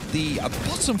opening up the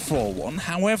bottom floor one.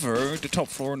 However, the top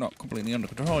floor not completely under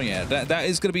control yet. That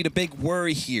is going to be the big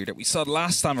worry here that we saw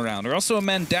last time around. They're also a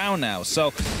man down now,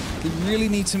 so they really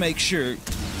need to make sure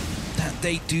that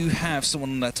they do have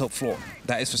someone on that top floor.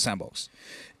 That is for Sandbox.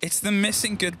 It's the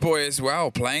missing Good Boy as well,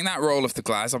 playing that role of the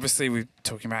glass. Obviously, we're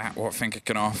talking about what Finka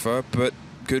can offer, but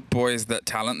Good Boy is that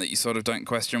talent that you sort of don't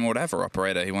question whatever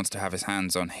operator he wants to have his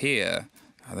hands on here.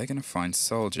 Are they going to find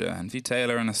Soldier? And V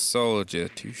Taylor and a Soldier,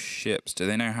 two ships. Do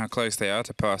they know how close they are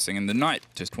to passing in the night?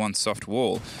 Just one soft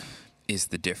wall is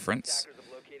the difference.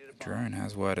 Drone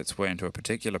has worked its way into a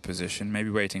particular position, maybe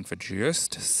waiting for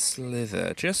just a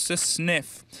slither, just a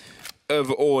sniff of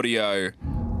audio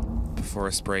before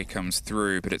a spray comes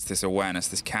through, but it's this awareness,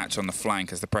 this catch on the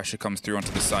flank as the pressure comes through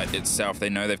onto the site itself. They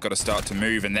know they've got to start to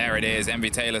move, and there it is.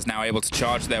 MV Taylor's now able to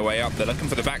charge their way up. They're looking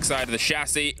for the backside of the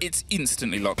chassis. It's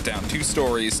instantly locked down. 2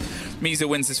 stories. Misa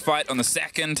wins this fight on the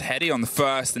second, Heady on the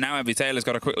first, and now MV Taylor's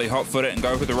got to quickly hot-foot it and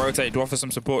go for the rotate to offer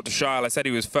some support to Shyle. I said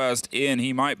he was first in.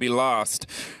 He might be last.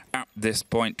 At this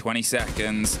point, 20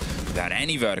 seconds without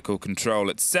any vertical control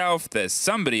itself. There's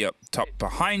somebody up top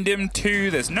behind him too.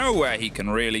 There's nowhere he can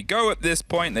really go at this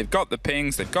point. They've got the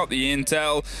pings, they've got the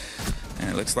intel, and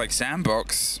it looks like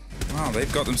Sandbox, well,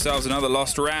 they've got themselves another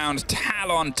lost round.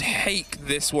 TALON take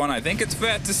this one, I think it's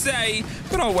fair to say,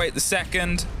 but I'll wait the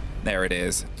second. There it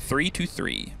is,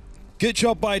 3-3. Good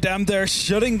job by them. They're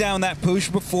shutting down that push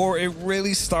before it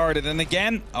really started. And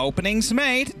again, openings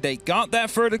made. They got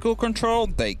that vertical control.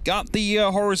 They got the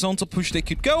horizontal push they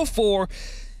could go for.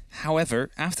 However,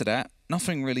 after that,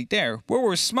 nothing really there. Where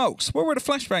were smokes? Where were the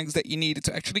flashbangs that you needed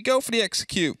to actually go for the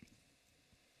execute?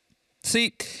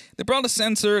 See, they brought a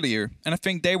sense earlier, and I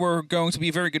think they were going to be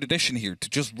a very good addition here to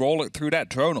just roll it through that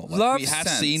terminal like we have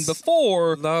seen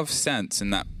before. Love sense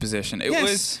in that position. It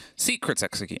was Secret's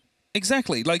execute.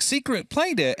 Exactly, like Secret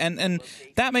played it, and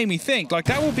that made me think, like,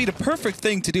 that would be the perfect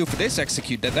thing to do for this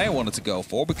execute that they wanted to go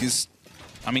for, because,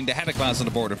 I mean, they had a class on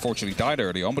the board, unfortunately died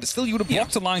early on, but still you would have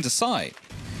blocked the lines aside.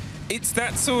 It's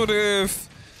that sort of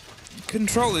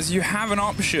control, is you have an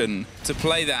option to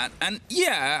play that, and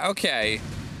yeah, okay,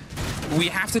 we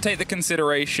have to take the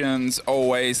considerations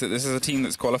always that this is a team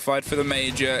that's qualified for the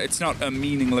major. It's not a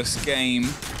meaningless game,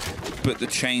 but the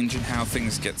change in how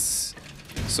things gets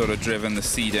sort of driven, the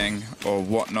seeding or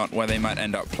whatnot, where they might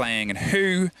end up playing and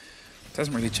who,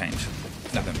 doesn't really change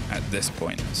nothing at this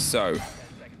point. So,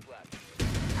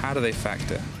 how do they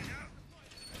factor?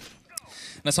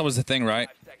 That's always the thing, right?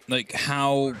 Like,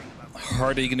 how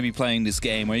hard are you going to be playing this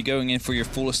game? Are you going in for your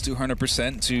fullest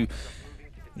 200% to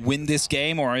win this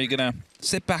game, or are you going to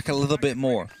sit back a little bit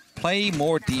more? Play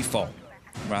more default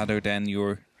rather than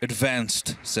your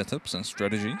advanced setups and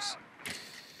strategies?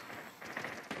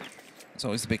 That's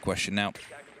always the big question. Now,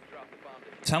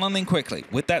 TALON in quickly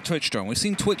with that Twitch drone. We've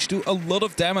seen Twitch do a lot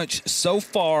of damage so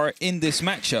far in this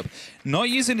matchup. Not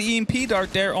using the EMP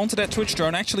dart there onto that Twitch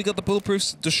drone, actually got the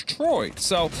bulletproofs destroyed.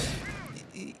 So,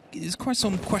 there's quite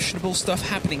some questionable stuff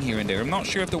happening here and there. I'm not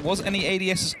sure if there was any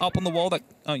ADSs up on the wall that...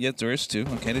 Oh, yeah, there is too.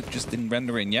 Okay, they just didn't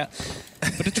render in yet.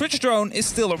 But the Twitch drone is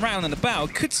still around and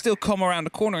about. Could still come around the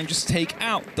corner and just take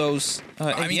out those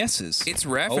ADSs. It's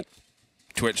rare for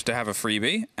Twitch to have a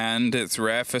freebie, and it's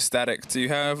rare for Static to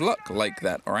have luck like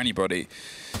that, or anybody.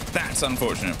 That's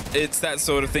unfortunate. It's that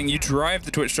sort of thing. You drive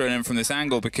the Twitch drone in from this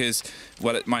angle because,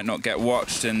 well, it might not get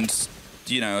watched, and,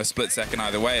 you know, a split second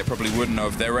either way, it probably wouldn't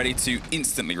have. They're ready to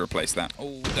instantly replace that.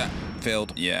 Oh, that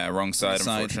failed. Yeah, wrong side,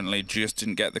 unfortunately. Just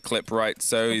didn't get the clip right,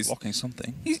 so he's... blocking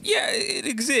something. Yeah, it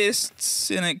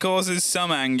exists, and it causes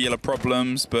some angular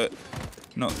problems, but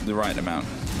not the right amount.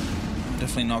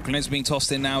 Definitely not. Grenades being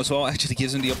tossed in now as well. Actually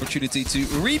gives him the opportunity to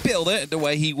rebuild it the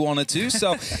way he wanted to.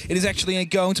 So it is actually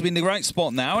going to be in the right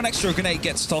spot now. An extra grenade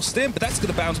gets tossed in, but that's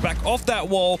going to bounce back off that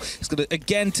wall. It's going to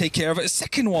again take care of it. A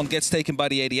second one gets taken by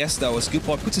the ADS though, as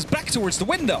Goodboy puts his back towards the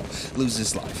window, loses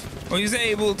his life. Well, he's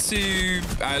able to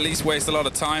at least waste a lot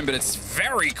of time, but it's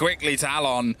very quickly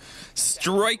TALON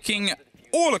striking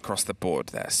all across the board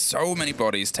there. So many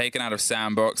bodies taken out of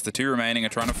Sandbox. The 2 remaining are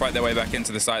trying to fight their way back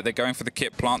into the site. They're going for the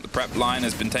kit plant. The prep line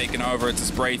has been taken over. It's a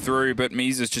spray through, but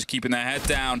Misa's just keeping their head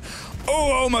down.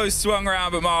 Oh, almost swung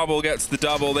around, but Marble gets the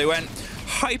double. They went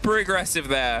hyper-aggressive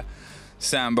there.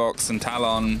 Sandbox and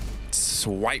TALON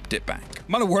swiped it back.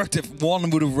 Might have worked if one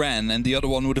would have ran and the other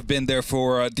one would have been there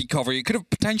for decover. You could have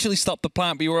potentially stopped the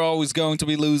plant, but you were always going to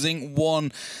be losing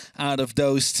one out of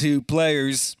those 2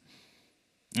 players.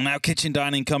 Now kitchen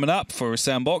dining coming up for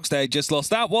Sandbox. They just lost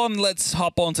that one. Let's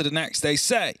hop on to the next, they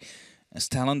say. As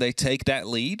TALON, they take that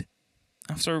lead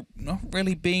after not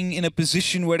really being in a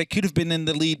position where they could have been in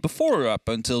the lead before up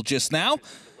until just now.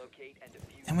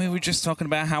 And we were just talking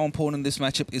about how important this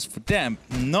matchup is for them,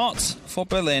 not for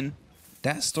Berlin.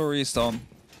 That story is done.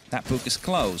 That book is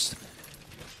closed.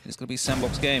 It's going to be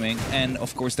Sandbox Gaming and,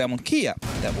 of course, Demon Kia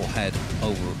that will head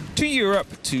over to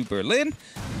Europe, to Berlin.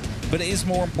 But it is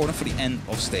more important for the end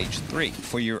of Stage 3,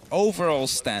 for your overall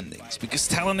standings, because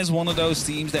TALON is one of those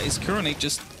teams that is currently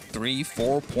just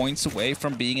 3-4 points away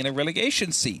from being in a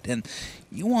relegation seat, and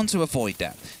you want to avoid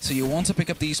that. So you want to pick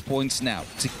up these points now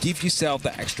to give yourself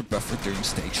that extra buffer during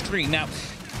Stage 3. Now,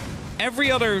 every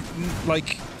other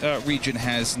region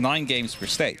has 9 games per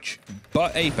stage,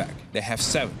 but APAC, they have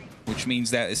 7. which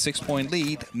means that a 6-point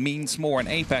lead means more in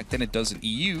APAC than it does in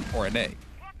EU or NA.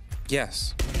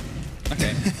 Yes.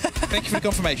 Okay. Thank you for the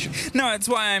confirmation. No, that's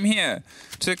why I'm here,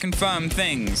 to confirm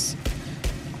things.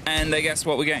 And I guess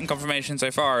what we're getting confirmation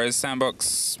so far is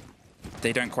Sandbox,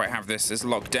 they don't quite have this as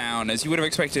locked down as you would have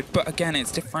expected. But again,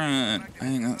 it's different. I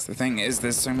think that's the thing, is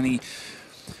there's so many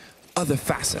other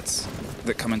facets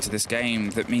that come into this game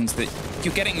that means that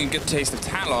you're getting a good taste of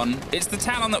Talon. It's the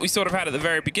Talon that we sort of had at the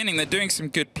very beginning. They're doing some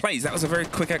good plays. That was a very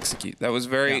quick execute. That was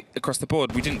very across the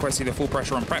board. We didn't quite see the full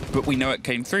pressure on prep, but we know it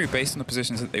came through based on the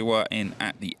positions that they were in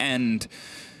at the end.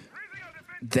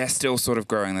 They're still sort of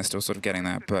growing. They're still sort of getting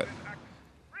there, but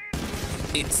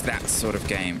it's that sort of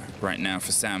game right now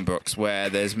for Sandbox where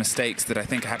there's mistakes that I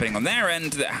think are happening on their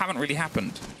end that haven't really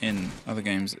happened in other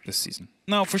games this season.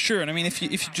 No, for sure. And I mean, if you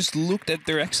just looked at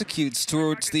their executes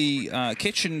towards the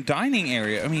kitchen dining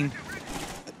area, I mean,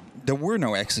 there were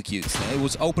no executes. It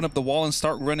was open up the wall and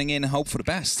start running in and hope for the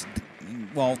best.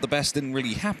 Well, the best didn't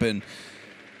really happen.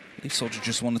 If Soldier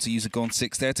just wanted to use a Gun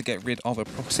 6 there to get rid of a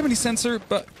proximity sensor,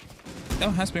 but oh,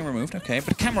 has been removed. Okay, but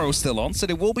the camera was still on, so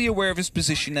they will be aware of his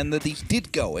position and that he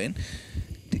did go in.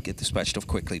 Did get dispatched off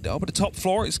quickly, though. But the top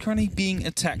floor is currently being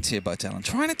attacked here by Talon,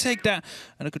 trying to take that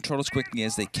under control as quickly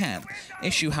as they can.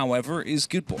 Issue, however, is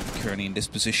Good Boy currently in this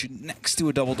position next to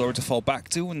a double door to fall back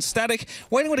to, and Static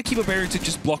waiting with a keeper barrier to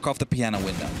just block off the piano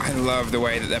window. I love the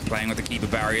way that they're playing with the keeper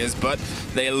barriers, but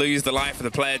they lose the life of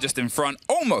the player just in front.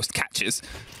 Almost catches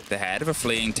the head of a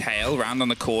fleeing tail round on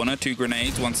the corner. 2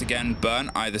 grenades once again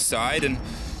burnt either side, and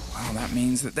well, that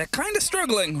means that they're kind of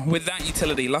struggling with that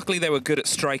utility. Luckily, they were good at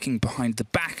striking behind the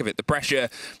back of it. The pressure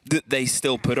that they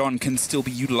still put on can still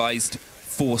be utilized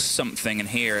for something, and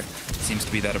here seems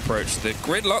to be that approach. The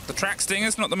gridlock, the track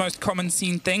stingers, not the most common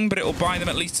seen thing, but it will buy them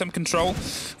at least some control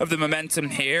of the momentum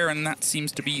here, and that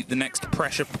seems to be the next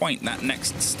pressure point, that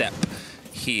next step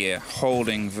here.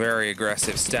 Holding very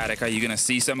aggressive. Static, are you going to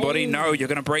see somebody? No, you're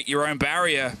going to break your own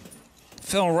barrier.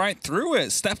 Fell right through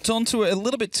it, stepped onto it a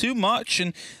little bit too much,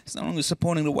 and it's not only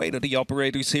supporting the weight of the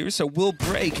operators here, so will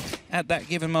break at that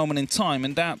given moment in time,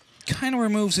 and that kind of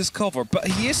removes his cover, but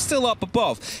he is still up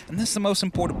above, and that's the most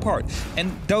important part.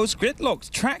 And those gridlocked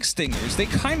track stingers, they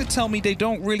kind of tell me they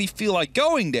don't really feel like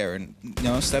going there, and you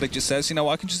know, Static just says, you know,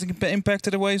 I can just impact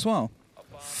it away as well.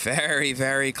 Very,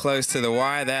 very close to the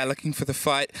wire there, looking for the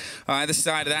fight either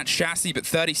side of that chassis, but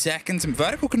 30 seconds and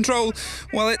vertical control,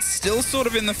 well, it's still sort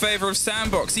of in the favor of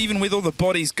Sandbox, even with all the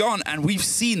bodies gone, and we've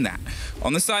seen that.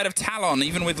 On the side of Talon,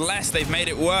 even with less, they've made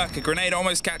it work. A grenade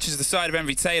almost catches the side of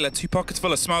Envy Taylor. 2 pockets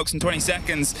full of smokes in 20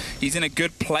 seconds. He's in a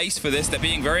good place for this. They're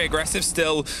being very aggressive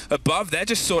still above. They're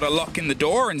just sort of locking the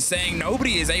door and saying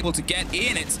nobody is able to get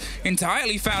in. It's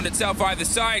entirely found itself either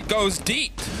side, goes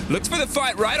deep. Looks for the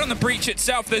fight right on the breach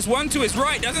itself. There's one to his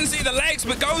right, doesn't see the legs,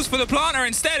 but goes for the planter.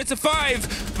 Instead, it's a 5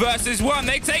 versus 1.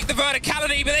 They take the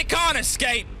verticality, but they can't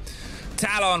escape.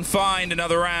 Talon find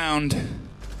another round.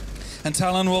 And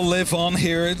Talon will live on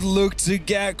here. It looked to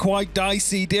get quite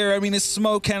dicey there. I mean, a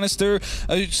smoke canister,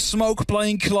 a smoke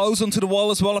playing close onto the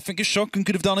wall as well. I think a shotgun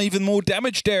could have done even more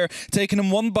damage there, taking them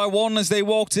one by one as they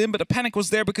walked in, but the panic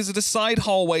was there because of the side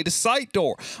hallway. The side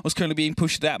door was currently being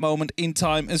pushed at that moment in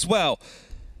time as well.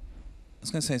 I was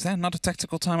going to say, is that not a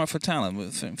tactical timeout for Talon? I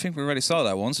think we already saw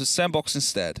that one, so Sandbox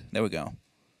instead. There we go.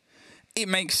 It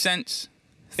makes sense.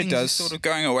 It does. Things are sort of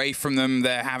going away from them.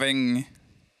 They're having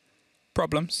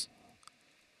problems.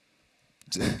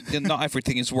 Not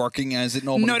everything is working as it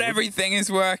normally Not everything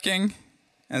is working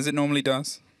as it normally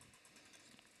does.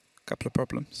 A couple of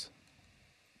problems.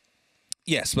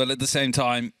 Yes, but at the same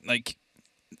time, like,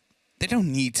 they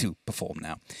don't need to perform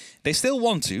now. They still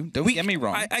want to, don't get me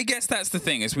wrong. I guess that's the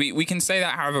thing, is we can say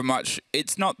that however much.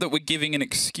 It's not that we're giving an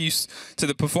excuse to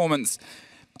the performance.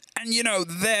 And, you know,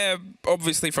 they're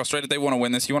obviously frustrated. They want to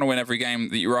win this. You want to win every game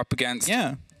that you're up against.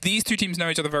 Yeah. These two teams know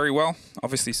each other very well.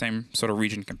 Obviously, same sort of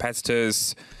region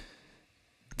competitors.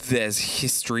 There's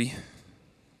history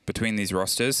between these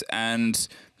rosters. And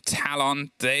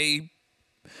Talon, they're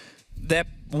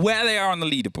where they are on the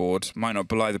leaderboard might not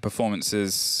belie the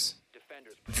performances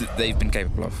that they've been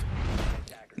capable of.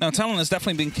 Now, Talon has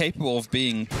definitely been capable of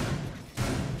being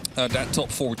that top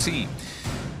 4 team.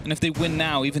 And if they win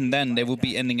now, even then, they will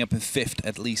be ending up in 5th,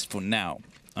 at least for now.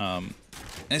 And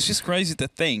it's just crazy to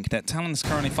think that Talon is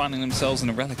currently finding themselves in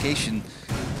a relegation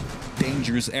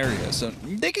dangerous area. So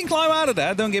they can climb out of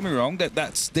that, don't get me wrong.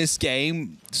 That's this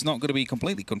game. It's not going to be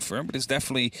completely confirmed, but it's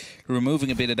definitely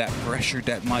removing a bit of that pressure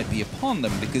that might be upon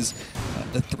them, because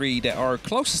the 3 that are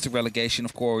closest to relegation,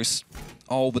 of course,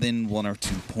 all within 1 or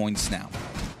 2 points now.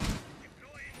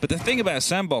 But the thing about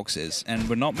Sandbox is, and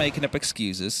we're not making up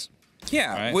excuses,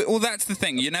 Yeah, Right. well, that's the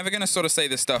thing. You're never going to sort of say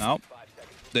this stuff. No.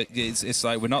 It's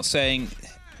like we're not saying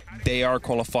they are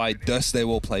qualified, thus they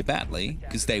will play badly,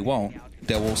 because they won't.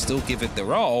 They will still give it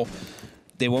their all.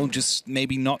 They won't just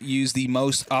maybe not use the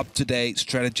most up-to-date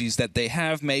strategies that they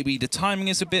have. Maybe the timing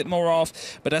is a bit more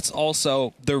off, but that's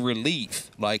also the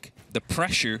relief. Like, the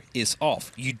pressure is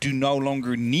off. You do no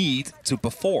longer need to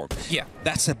perform. Yeah.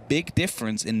 That's a big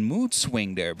difference in mood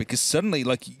swing there, because suddenly,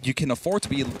 like, you can afford to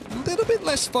be a little bit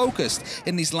less focused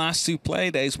in these last 2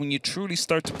 play days when you truly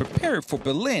start to prepare for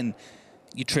Berlin.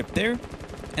 You trip there,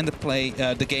 and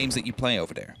the games that you play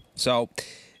over there. So,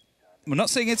 we're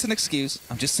not saying it's an excuse.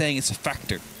 I'm just saying it's a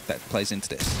factor that plays into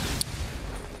this.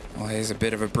 Well, here's a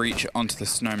bit of a breach onto the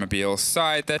snowmobile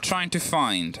side. They're trying to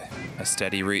find a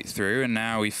steady route through, and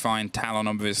now we find Talon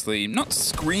obviously not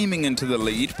screaming into the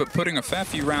lead, but putting a fair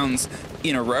few rounds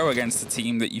in a row against a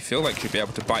team that you feel like should be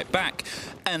able to bite back.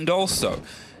 And also,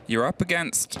 you're up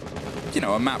against, you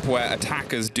know, a map where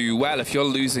attackers do well. If you're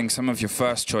losing some of your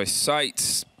first choice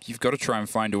sites, you've got to try and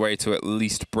find a way to at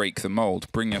least break the mold.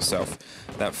 Bring yourself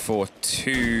that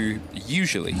 4-2.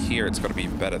 Usually here it's got to be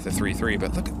even better, the 3-3,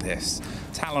 but look at this.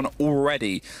 Talon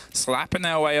already slapping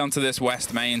their way onto this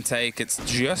west main take. It's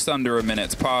just under a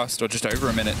minute's passed, or just over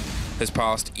a minute has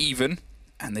passed even,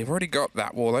 and they've already got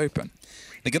that wall open.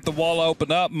 They get the wall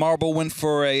opened up. Marble went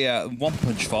for a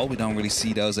one-punch fall. We don't really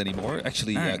see those anymore.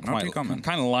 Actually, kind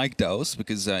of like those,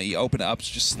 because you open it up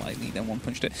just slightly, then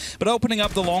one-punched it. But opening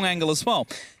up the long angle as well.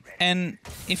 And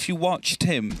if you watched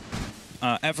him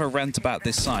ever rant about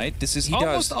this side, this is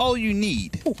almost all you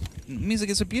need. Ooh, Music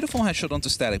is a beautiful headshot onto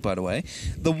Static, by the way.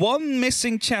 The one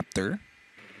missing chapter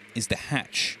is the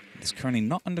hatch. It's currently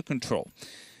not under control.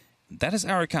 That is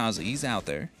Arakaza. He's out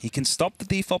there. He can stop the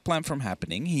default plan from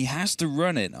happening. He has to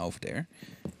run it over there.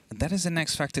 And that is the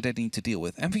next factor they need to deal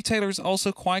with. MV Taylor is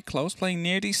also quite close, playing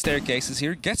near these staircases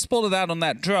here. Gets spotted out on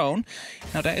that drone.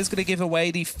 Now that is going to give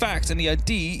away the fact and the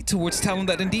ID towards Talon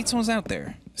that indeed someone's out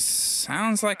there.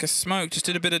 Sounds like a smoke. Just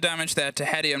did a bit of damage there to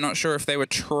Hedy. I'm not sure if they were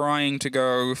trying to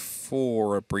go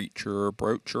for a breach or a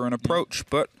broach or an approach,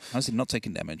 but... How's he not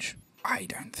taking damage? I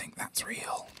don't think that's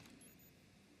real.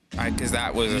 Because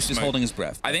that was He's just holding his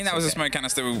breath. I think that was a smoke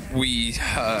canister we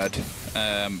heard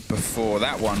before.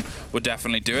 That one would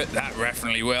definitely do it. That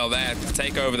definitely will there.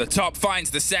 Take over the top,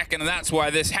 finds the second, and that's why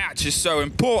this hatch is so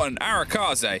important.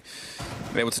 Arakaze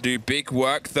able to do big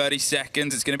work, 30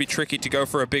 seconds. It's going to be tricky to go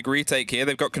for a big retake here.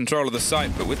 They've got control of the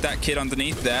site, but with that kid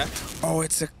underneath there, oh,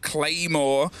 it's a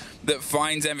Claymore that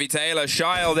finds MV Taylor.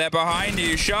 Shyle, they're behind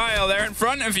you. Shyle, they're in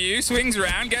front of you. Swings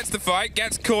around, gets the fight,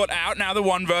 gets caught out. Now the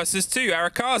 1 versus 2.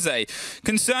 Arakaze,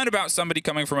 concerned about somebody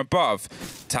coming from above.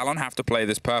 Talon have to play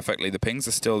this perfectly. The pings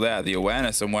are still there. The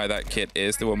awareness on where that kit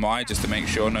is, the Wamai, just to make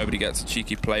sure nobody gets a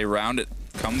cheeky play around it.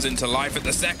 Comes into life at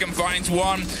the second, finds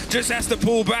one, just has to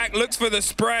pull back, looks for the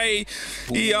spray.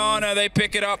 Iana, they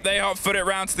pick it up, they hot foot it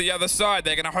round to the other side.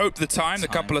 They're going to hope the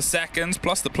couple of seconds,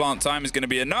 plus the plant time is going to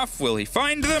be enough. Will he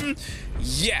find them?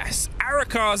 Yes,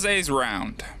 Arakaze's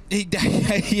round.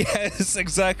 Yes,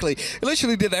 exactly. He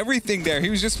literally did everything there. He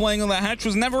was just playing on that hatch,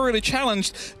 was never really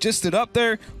challenged, just stood up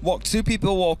there, walked 2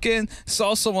 people walk in,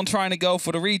 saw someone trying to go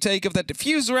for the retake of that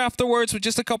diffuser afterwards with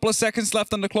just a couple of seconds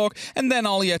left on the clock, and then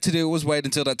all he had to do was wait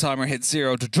until that timer hit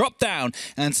 0 to drop down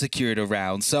and secure the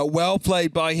round. So well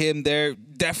played by him there.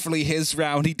 Definitely his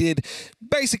round. He did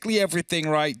basically everything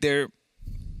right there.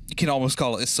 You can almost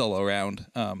call it a solo round.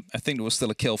 I think there was still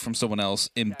a kill from someone else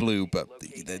in blue, but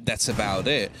that's about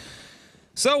it.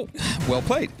 So, well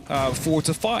played.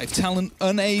 4-5. Talon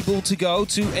unable to go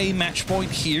to a match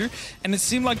point here, and it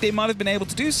seemed like they might have been able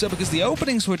to do so because the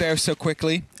openings were there so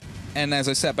quickly. And as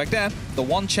I said back then, the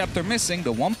one chapter missing,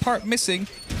 the one part missing,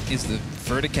 is the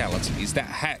verticality, is that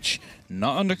hatch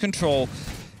not under control.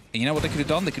 And you know what they could have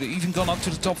done? They could have even gone up to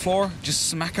the top floor, just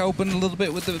smack open a little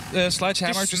bit with the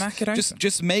sledgehammer.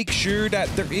 Just make sure that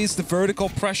there is the vertical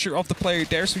pressure of the player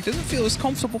there so he doesn't feel as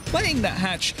comfortable playing that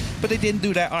hatch. But they didn't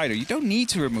do that either. You don't need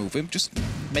to remove him. Just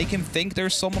make him think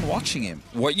there's someone watching him.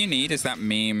 What you need is that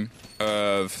meme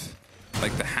of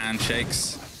like the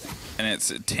handshakes, and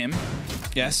it's Tim.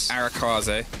 Yes.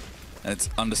 Arakaze. And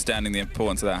it's understanding the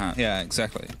importance of that hat. Yeah,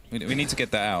 exactly. We need to get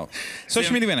that out.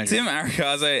 Social media manager. Tim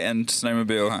Arakaze and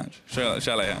snowmobile hatch.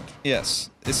 Chalet hatch.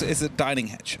 Yes. It's a dining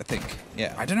hatch, I think.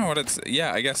 Yeah. I don't know what it's...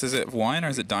 Yeah, I guess, is it wine or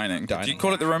is it dining? Dining. Do you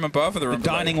call it the room above or the room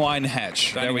below? Dining wine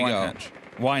hatch. Dining there we wine go. Hatch.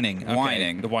 Whining. Okay.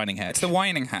 Whining. The whining hatch. It's the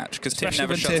whining hatch, because Tim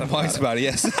never shuts Tim up whines about it,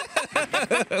 yes.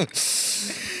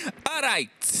 All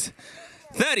right.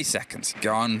 30 seconds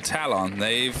gone. Talon,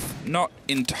 they've not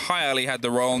entirely had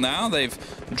the roll now. They've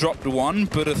dropped one,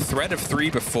 but a threat of 3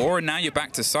 before, and now you're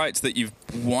back to sites that you've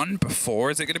won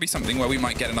before. Is it going to be something where we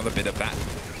might get another bit of that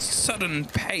sudden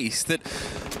pace that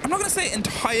I'm not going to say it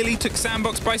entirely took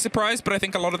Sandbox by surprise, but I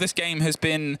think a lot of this game has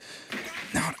been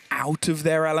not out of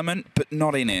their element, but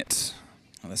not in it.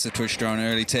 Well, that's the Twitch drone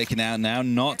early taken out now,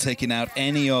 not taking out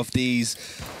any of these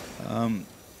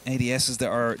ADSs that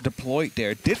are deployed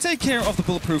there. Did take care of the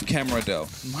bulletproof camera though.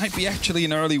 Might be actually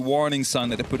an early warning sign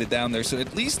that they put it down there, so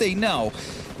at least they know.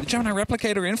 The Gemini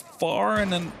replicator in far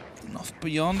and then enough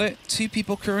beyond it. 2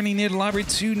 people currently near the library,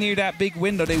 2 near that big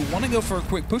window. They want to go for a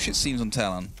quick push, it seems, on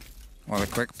Talon. Well, a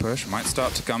quick push might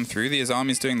start to come through. The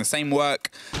Azami's doing the same work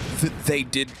that they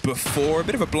did before. A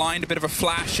bit of a blind, a bit of a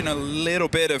flash, and a little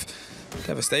bit of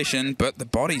devastation, but the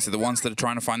bodies are the ones that are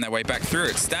trying to find their way back through.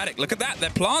 It's static. Look at that. They're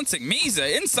planting.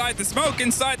 Misa inside the smoke,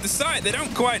 inside the site. They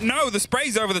don't quite know. The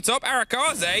spray's over the top.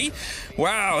 Arakaze,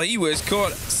 wow, he was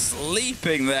caught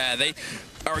sleeping there. They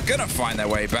are going to find their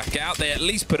way back out. They at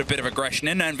least put a bit of aggression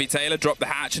in. Envy Taylor dropped the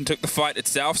hatch and took the fight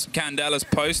itself. Some Candela's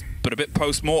post, but a bit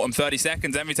post-mortem. 30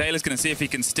 seconds. Envy Taylor's going to see if he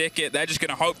can stick it. They're just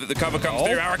going to hope that the cover comes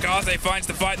through. Arakaze finds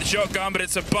the fight, the shotgun, but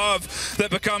it's above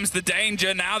that becomes the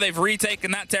danger. Now they've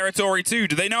retaken that territory too.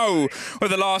 Do they know where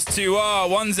the last 2 are?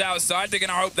 One's outside. They're going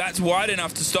to hope that's wide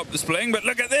enough to stop the spling, but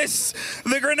look at this.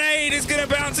 The grenade is going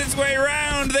to bounce its way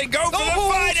around. They go for the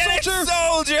fight, and it's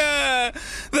Soldier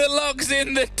that locks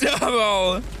in the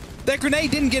double. That grenade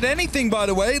didn't get anything, by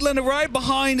the way. It landed right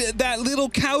behind that little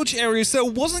couch area, so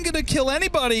it wasn't going to kill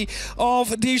anybody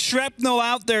of the shrapnel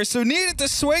out there. So needed to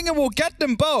swing, and we'll get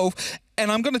them both.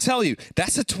 And I'm going to tell you,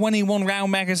 that's a 21-round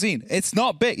magazine. It's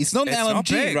not big. It's not an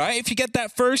LMG, right? If you get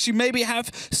that first, you maybe have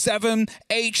 7,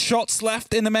 8 shots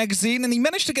left in the magazine. And he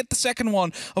managed to get the second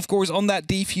one, of course, on that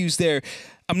defuse there.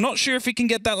 I'm not sure if he can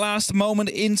get that last moment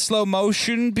in slow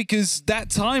motion because that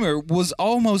timer was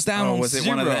almost down on 0. Was it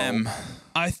one of them?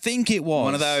 I think it was.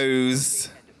 One of those.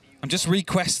 I'm just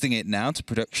requesting it now to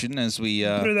production as we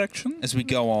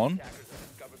go on.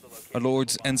 Our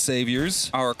lords and saviors.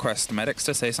 I'll request medics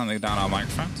to say something down our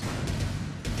microphones.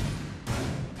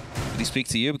 Did he speak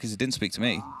to you? Because he didn't speak to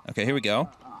me. Okay, here we go.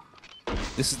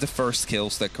 This is the first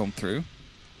kills that come through.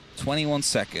 21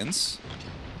 seconds.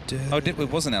 Oh, it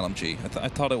was an LMG. I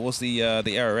thought it was the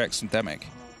RRX from Demic.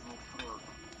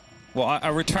 Well, I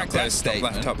retract that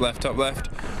statement. Top left, top left.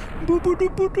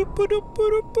 1.1.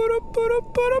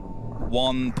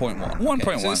 1.1.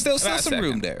 Okay, so there's still some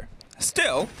room there.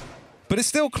 Still. But it's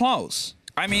still close.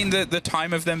 I mean, the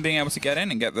time of them being able to get in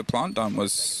and get the plant done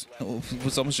was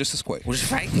almost just as quick. Was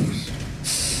fake.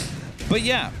 But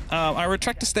yeah, I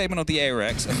retract the statement of the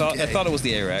ARX. I thought it was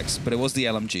the ARX, but it was the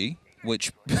LMG,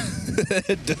 which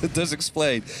does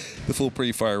explain the full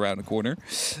pre-fire around the corner.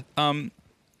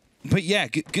 But yeah,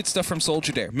 good stuff from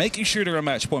Soldier there. Making sure they're a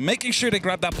match point, making sure they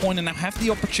grab that point and now have the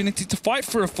opportunity to fight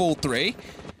for a full 3.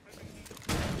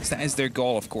 That is their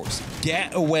goal, of course.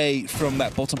 Get away from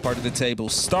that bottom part of the table.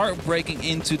 Start breaking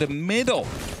into the middle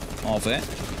of it.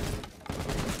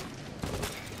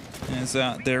 As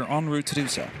they're en route to do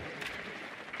so.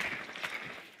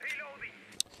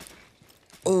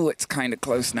 Oh, it's kind of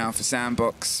close now for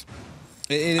Sandbox.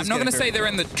 I'm not going to say they're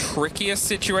in the trickiest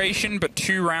situation, but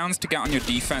 2 rounds to get on your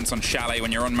defense on Chalet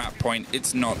when you're on map point,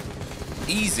 it's not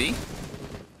easy.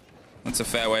 That's a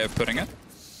fair way of putting it.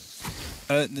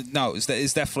 No,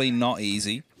 it's definitely not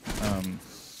easy.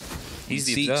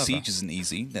 Siege isn't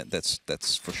easy.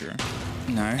 That's for sure.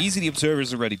 No. Easy, the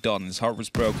Observer's already done. His heart was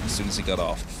broken as soon as he got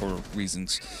off for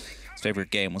reasons. His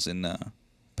favorite game was in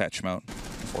patch mode.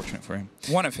 Unfortunate for him.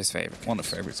 One of his favorites. One of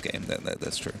favorites game.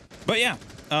 That's true. But yeah,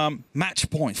 match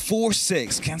point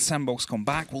 4-6. Can Sandbox come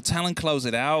back? Will Talon close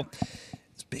it out?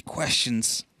 There's big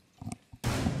questions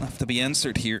have to be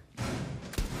answered here.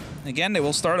 Again, they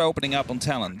will start opening up on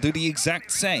Talon. Do the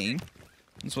exact same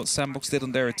as what Sandbox did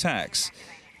on their attacks.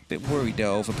 A bit worried,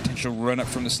 though, of a potential run-up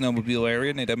from the snowmobile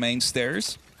area near the main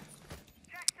stairs.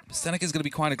 Stanek is going to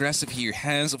be quite aggressive here.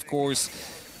 Has, of course,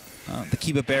 the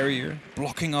Kiba barrier,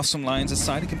 blocking off some lines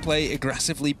aside. He can play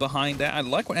aggressively behind that. I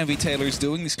like what Envy Taylor is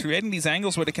doing. He's creating these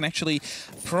angles where they can actually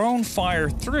prone fire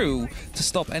through to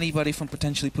stop anybody from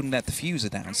potentially putting that diffuser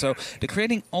down. So they're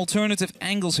creating alternative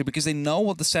angles here because they know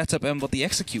what the setup and what the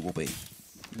execute will be.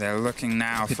 They're looking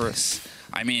now for us.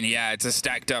 I mean, yeah, it's a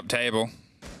stacked up table.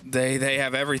 They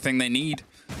have everything they need.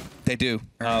 They do,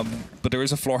 but there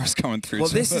is a Flores coming through. Well,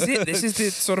 this is it. This is the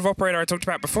sort of operator I talked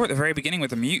about before at the very beginning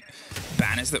with the mute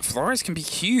ban, is that Flores can be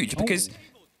huge because...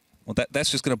 Well,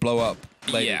 that's just going to blow up.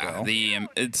 Yeah,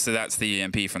 so that's the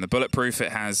EMP from the bulletproof.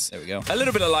 It has there we go. A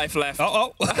little bit of life left.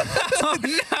 Oh, oh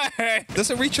no!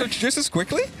 Does it recharge just as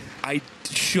quickly?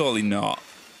 Surely not.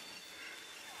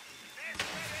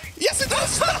 Yes, it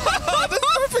does! That's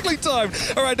perfectly timed.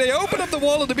 All right, they open up the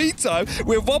wall in the meantime.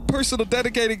 We have one person on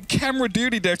dedicated camera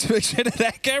duty there to make sure that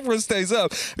that camera stays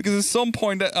up. Because at some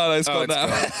point... it's gone now.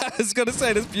 I was going to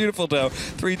say, that's beautiful now.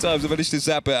 3 times I managed to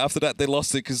zap it. After that, they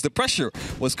lost it because the pressure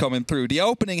was coming through. The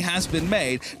opening has been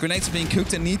made. Grenades are being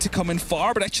cooked and need to come in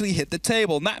far, but actually hit the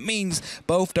table. And that means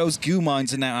both those goo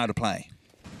mines are now out of play.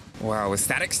 Wow, with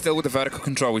Static still with the vertical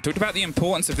control. We talked about the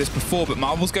importance of this before, but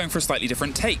Marble's going for a slightly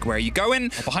different take, where you go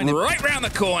in right round the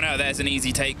corner. There's an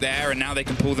easy take there, and now they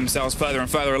can pull themselves further and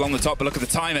further along the top. But look at the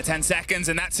timer, 10 seconds,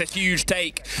 and that's a huge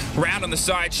take. Round on the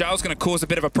side, Charles going to cause a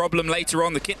bit of a problem later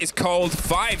on. The kit is cold,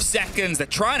 5 seconds. They're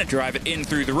trying to drive it in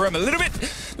through the room. A little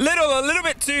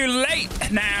bit too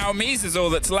late now. Misa's all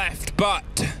that's left,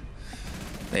 but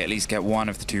they at least get one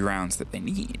of the 2 rounds that they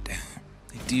need.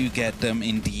 They do get them,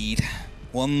 indeed.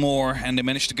 One more, and they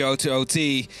managed to go to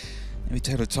OT. Maybe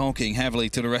Taylor talking heavily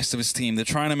to the rest of his team. They're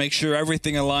trying to make sure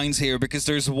everything aligns here because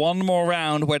there's one more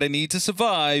round where they need to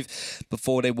survive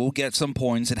before they will get some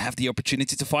points and have the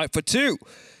opportunity to fight for 2.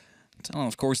 Talon,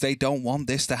 of course, they don't want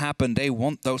this to happen. They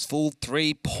want those full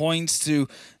 3 points to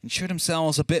ensure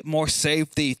themselves a bit more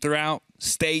safety throughout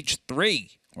stage 3.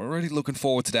 We're really looking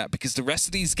forward to that because the rest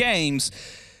of these games,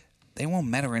 they won't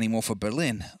matter anymore for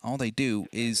Berlin. All they do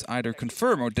is either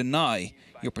confirm or deny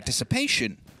your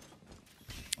participation.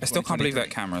 I still can't believe that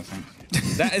camera thing.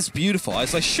 That is beautiful. I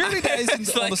was like, surely that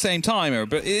isn't on the same timer,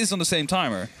 but it is on the same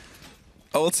timer.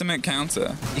 Ultimate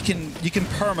counter. You can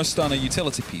perma-stun a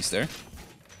utility piece there.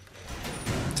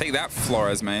 Take that,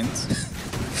 Flores mains.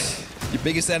 Your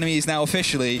biggest enemy is now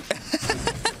officially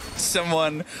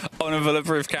someone on a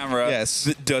bulletproof camera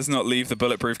that does not leave the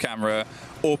bulletproof camera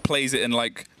or plays it in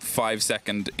like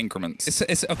 5-second increments.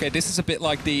 It's okay. This is a bit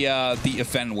like the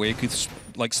event where you could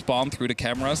like spawn through the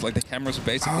cameras. Like the cameras are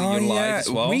basically your lives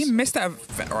as well. We missed that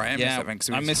event, or I missed that event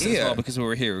because I missed it as well because we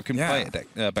were here. We couldn't play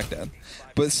it back then.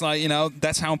 But it's like, you know,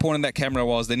 that's how important that camera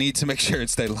was. They need to make sure it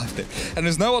stayed alive there. And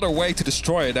there's no other way to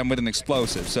destroy it than with an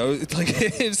explosive. So it's like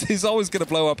it's always going to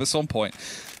blow up at some point.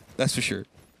 That's for sure.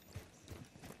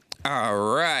 All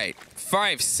right,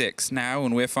 5-6 now,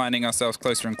 and we're finding ourselves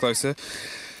closer and closer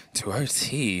to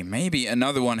OT. Maybe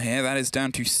another one here. That is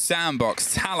down to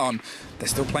Sandbox. Talon, they're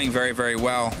still playing very, very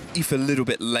well. If a little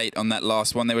bit late on that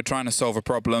last one, they were trying to solve a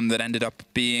problem that ended up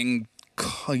being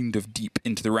kind of deep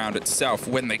into the round itself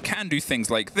when they can do things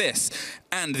like this.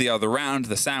 And the other round,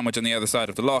 the sandwich on the other side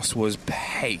of the loss was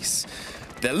pace.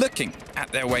 They're looking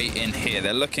at their way in here.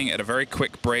 They're looking at a very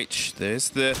quick breach. There's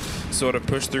the sort of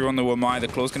push through on the Wamai. The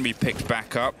claw's going to be picked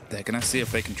back up. They're going to see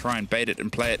if they can try and bait it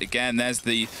and play it again. There's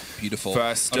the beautiful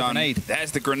first stun.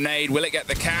 There's the grenade. Will it get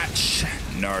the catch?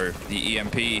 No. The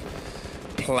EMP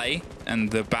play and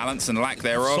the balance and lack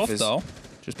thereof soft, though.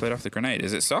 Just played off the grenade.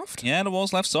 Is it soft? Yeah, the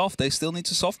wall's left soft. They still need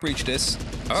to soft breach this.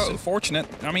 Oh. It's unfortunate.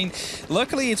 I mean,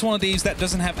 luckily it's one of these that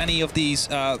doesn't have any of these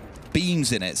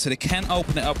beams in it, so they can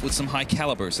open it up with some high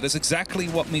caliber. So that's exactly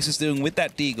what Misa's doing with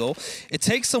that deagle. It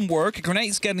takes some work. A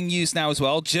grenade's getting used now as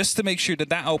well, just to make sure that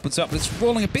that opens up. But it's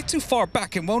rolling a bit too far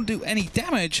back and won't do any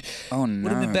damage. Oh no.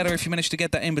 Would have been better if you managed to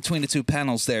get that in between the 2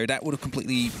 panels there. That would have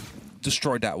completely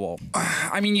destroyed that wall.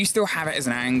 I mean, you still have it as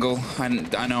an angle,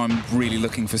 and I know I'm really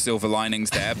looking for silver linings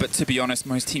there, but to be honest,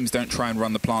 most teams don't try and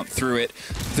run the plant through it.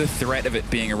 The threat of it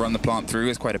being a run the plant through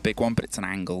is quite a big one, but it's an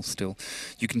angle still.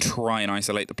 You can try and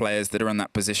isolate the players that are in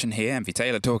that position here. MV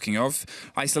Taylor, talking of,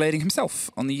 isolating himself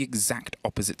on the exact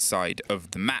opposite side of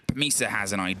the map. Misa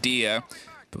has an idea.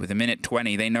 But with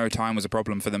 1:20, they know time was a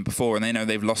problem for them before, and they know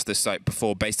they've lost this site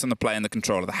before based on the play and the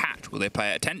control of the hatch. Will they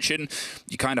pay attention?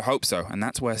 You kind of hope so, and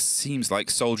that's where it seems like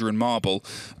Soldier and Marble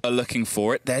are looking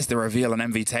for it. There's the reveal on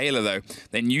MV Taylor, though.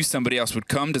 They knew somebody else would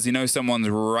come. Does he know someone's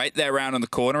right there around on the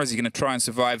corner? Is he going to try and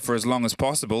survive for as long as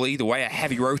possible? Either way, a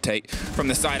heavy rotate from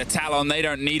the side of Talon. They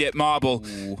don't need it. Marble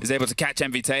is able to catch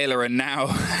MV Taylor, and now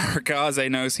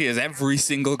Rikaze knows he has every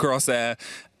single crosshair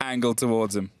angled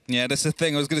towards him. Yeah, that's the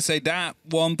thing. I was going to say that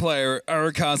one player,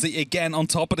 Rikaze, again on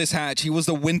top of this hatch. He was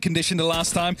the win condition the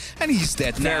last time, and he's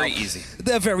dead now. Very easy.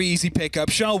 They're very easy pickup.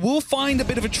 Shao will find a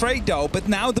bit of a trade, though, but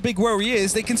now the big worry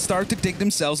is they can start to dig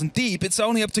themselves in deep. It's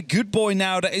only up to Good Boy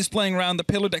now that is playing around the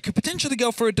pillar that could potentially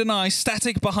go for a deny.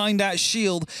 Static behind that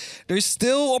shield. There's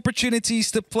still opportunities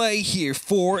to play here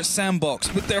for Sandbox,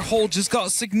 but their hold just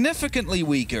got significantly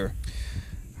weaker.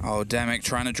 Oh, Demic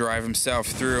trying to drive himself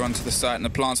through onto the site and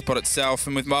the plant spot itself,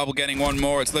 and with Marble getting one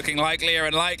more, it's looking likelier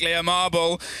and likelier.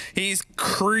 Marble, he's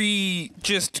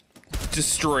just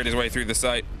destroyed his way through the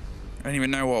site. I don't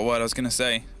even know what word I was going to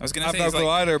say. I was going to say I've no clue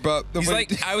either, but he's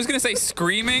like, I was going to say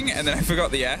screaming, and then I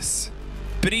forgot the S.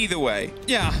 But either way,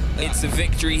 yeah, it's a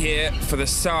victory here for the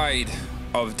side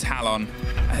of Talon.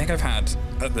 I think I've had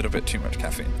a little bit too much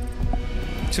caffeine.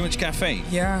 Too much caffeine?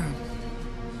 Yeah.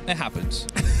 It happens.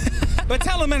 But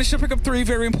Talon managed to pick up 3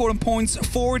 very important points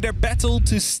for their battle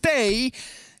to stay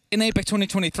in APAC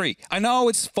 2023. I know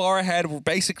it's far ahead. We're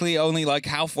basically only like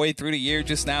halfway through the year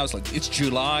just now. It's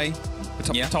July.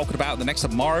 We're talking about the next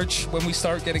of March when we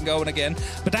start getting going again.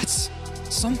 But that's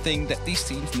something that these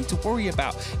teams need to worry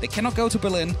about. They cannot go to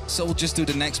Berlin, so we'll just do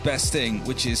the next best thing,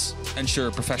 which is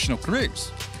ensure professional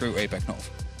careers through APAC North.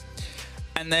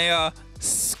 And they are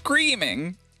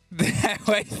screaming their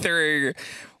way through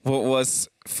what was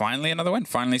finally another win.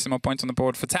 Finally some more points on the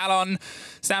board for Talon.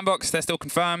 Sandbox, they're still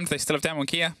confirmed. They still have Damwon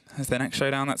Kia as their next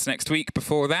showdown. That's next week.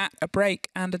 Before that, a break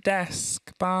and a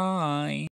desk. Bye.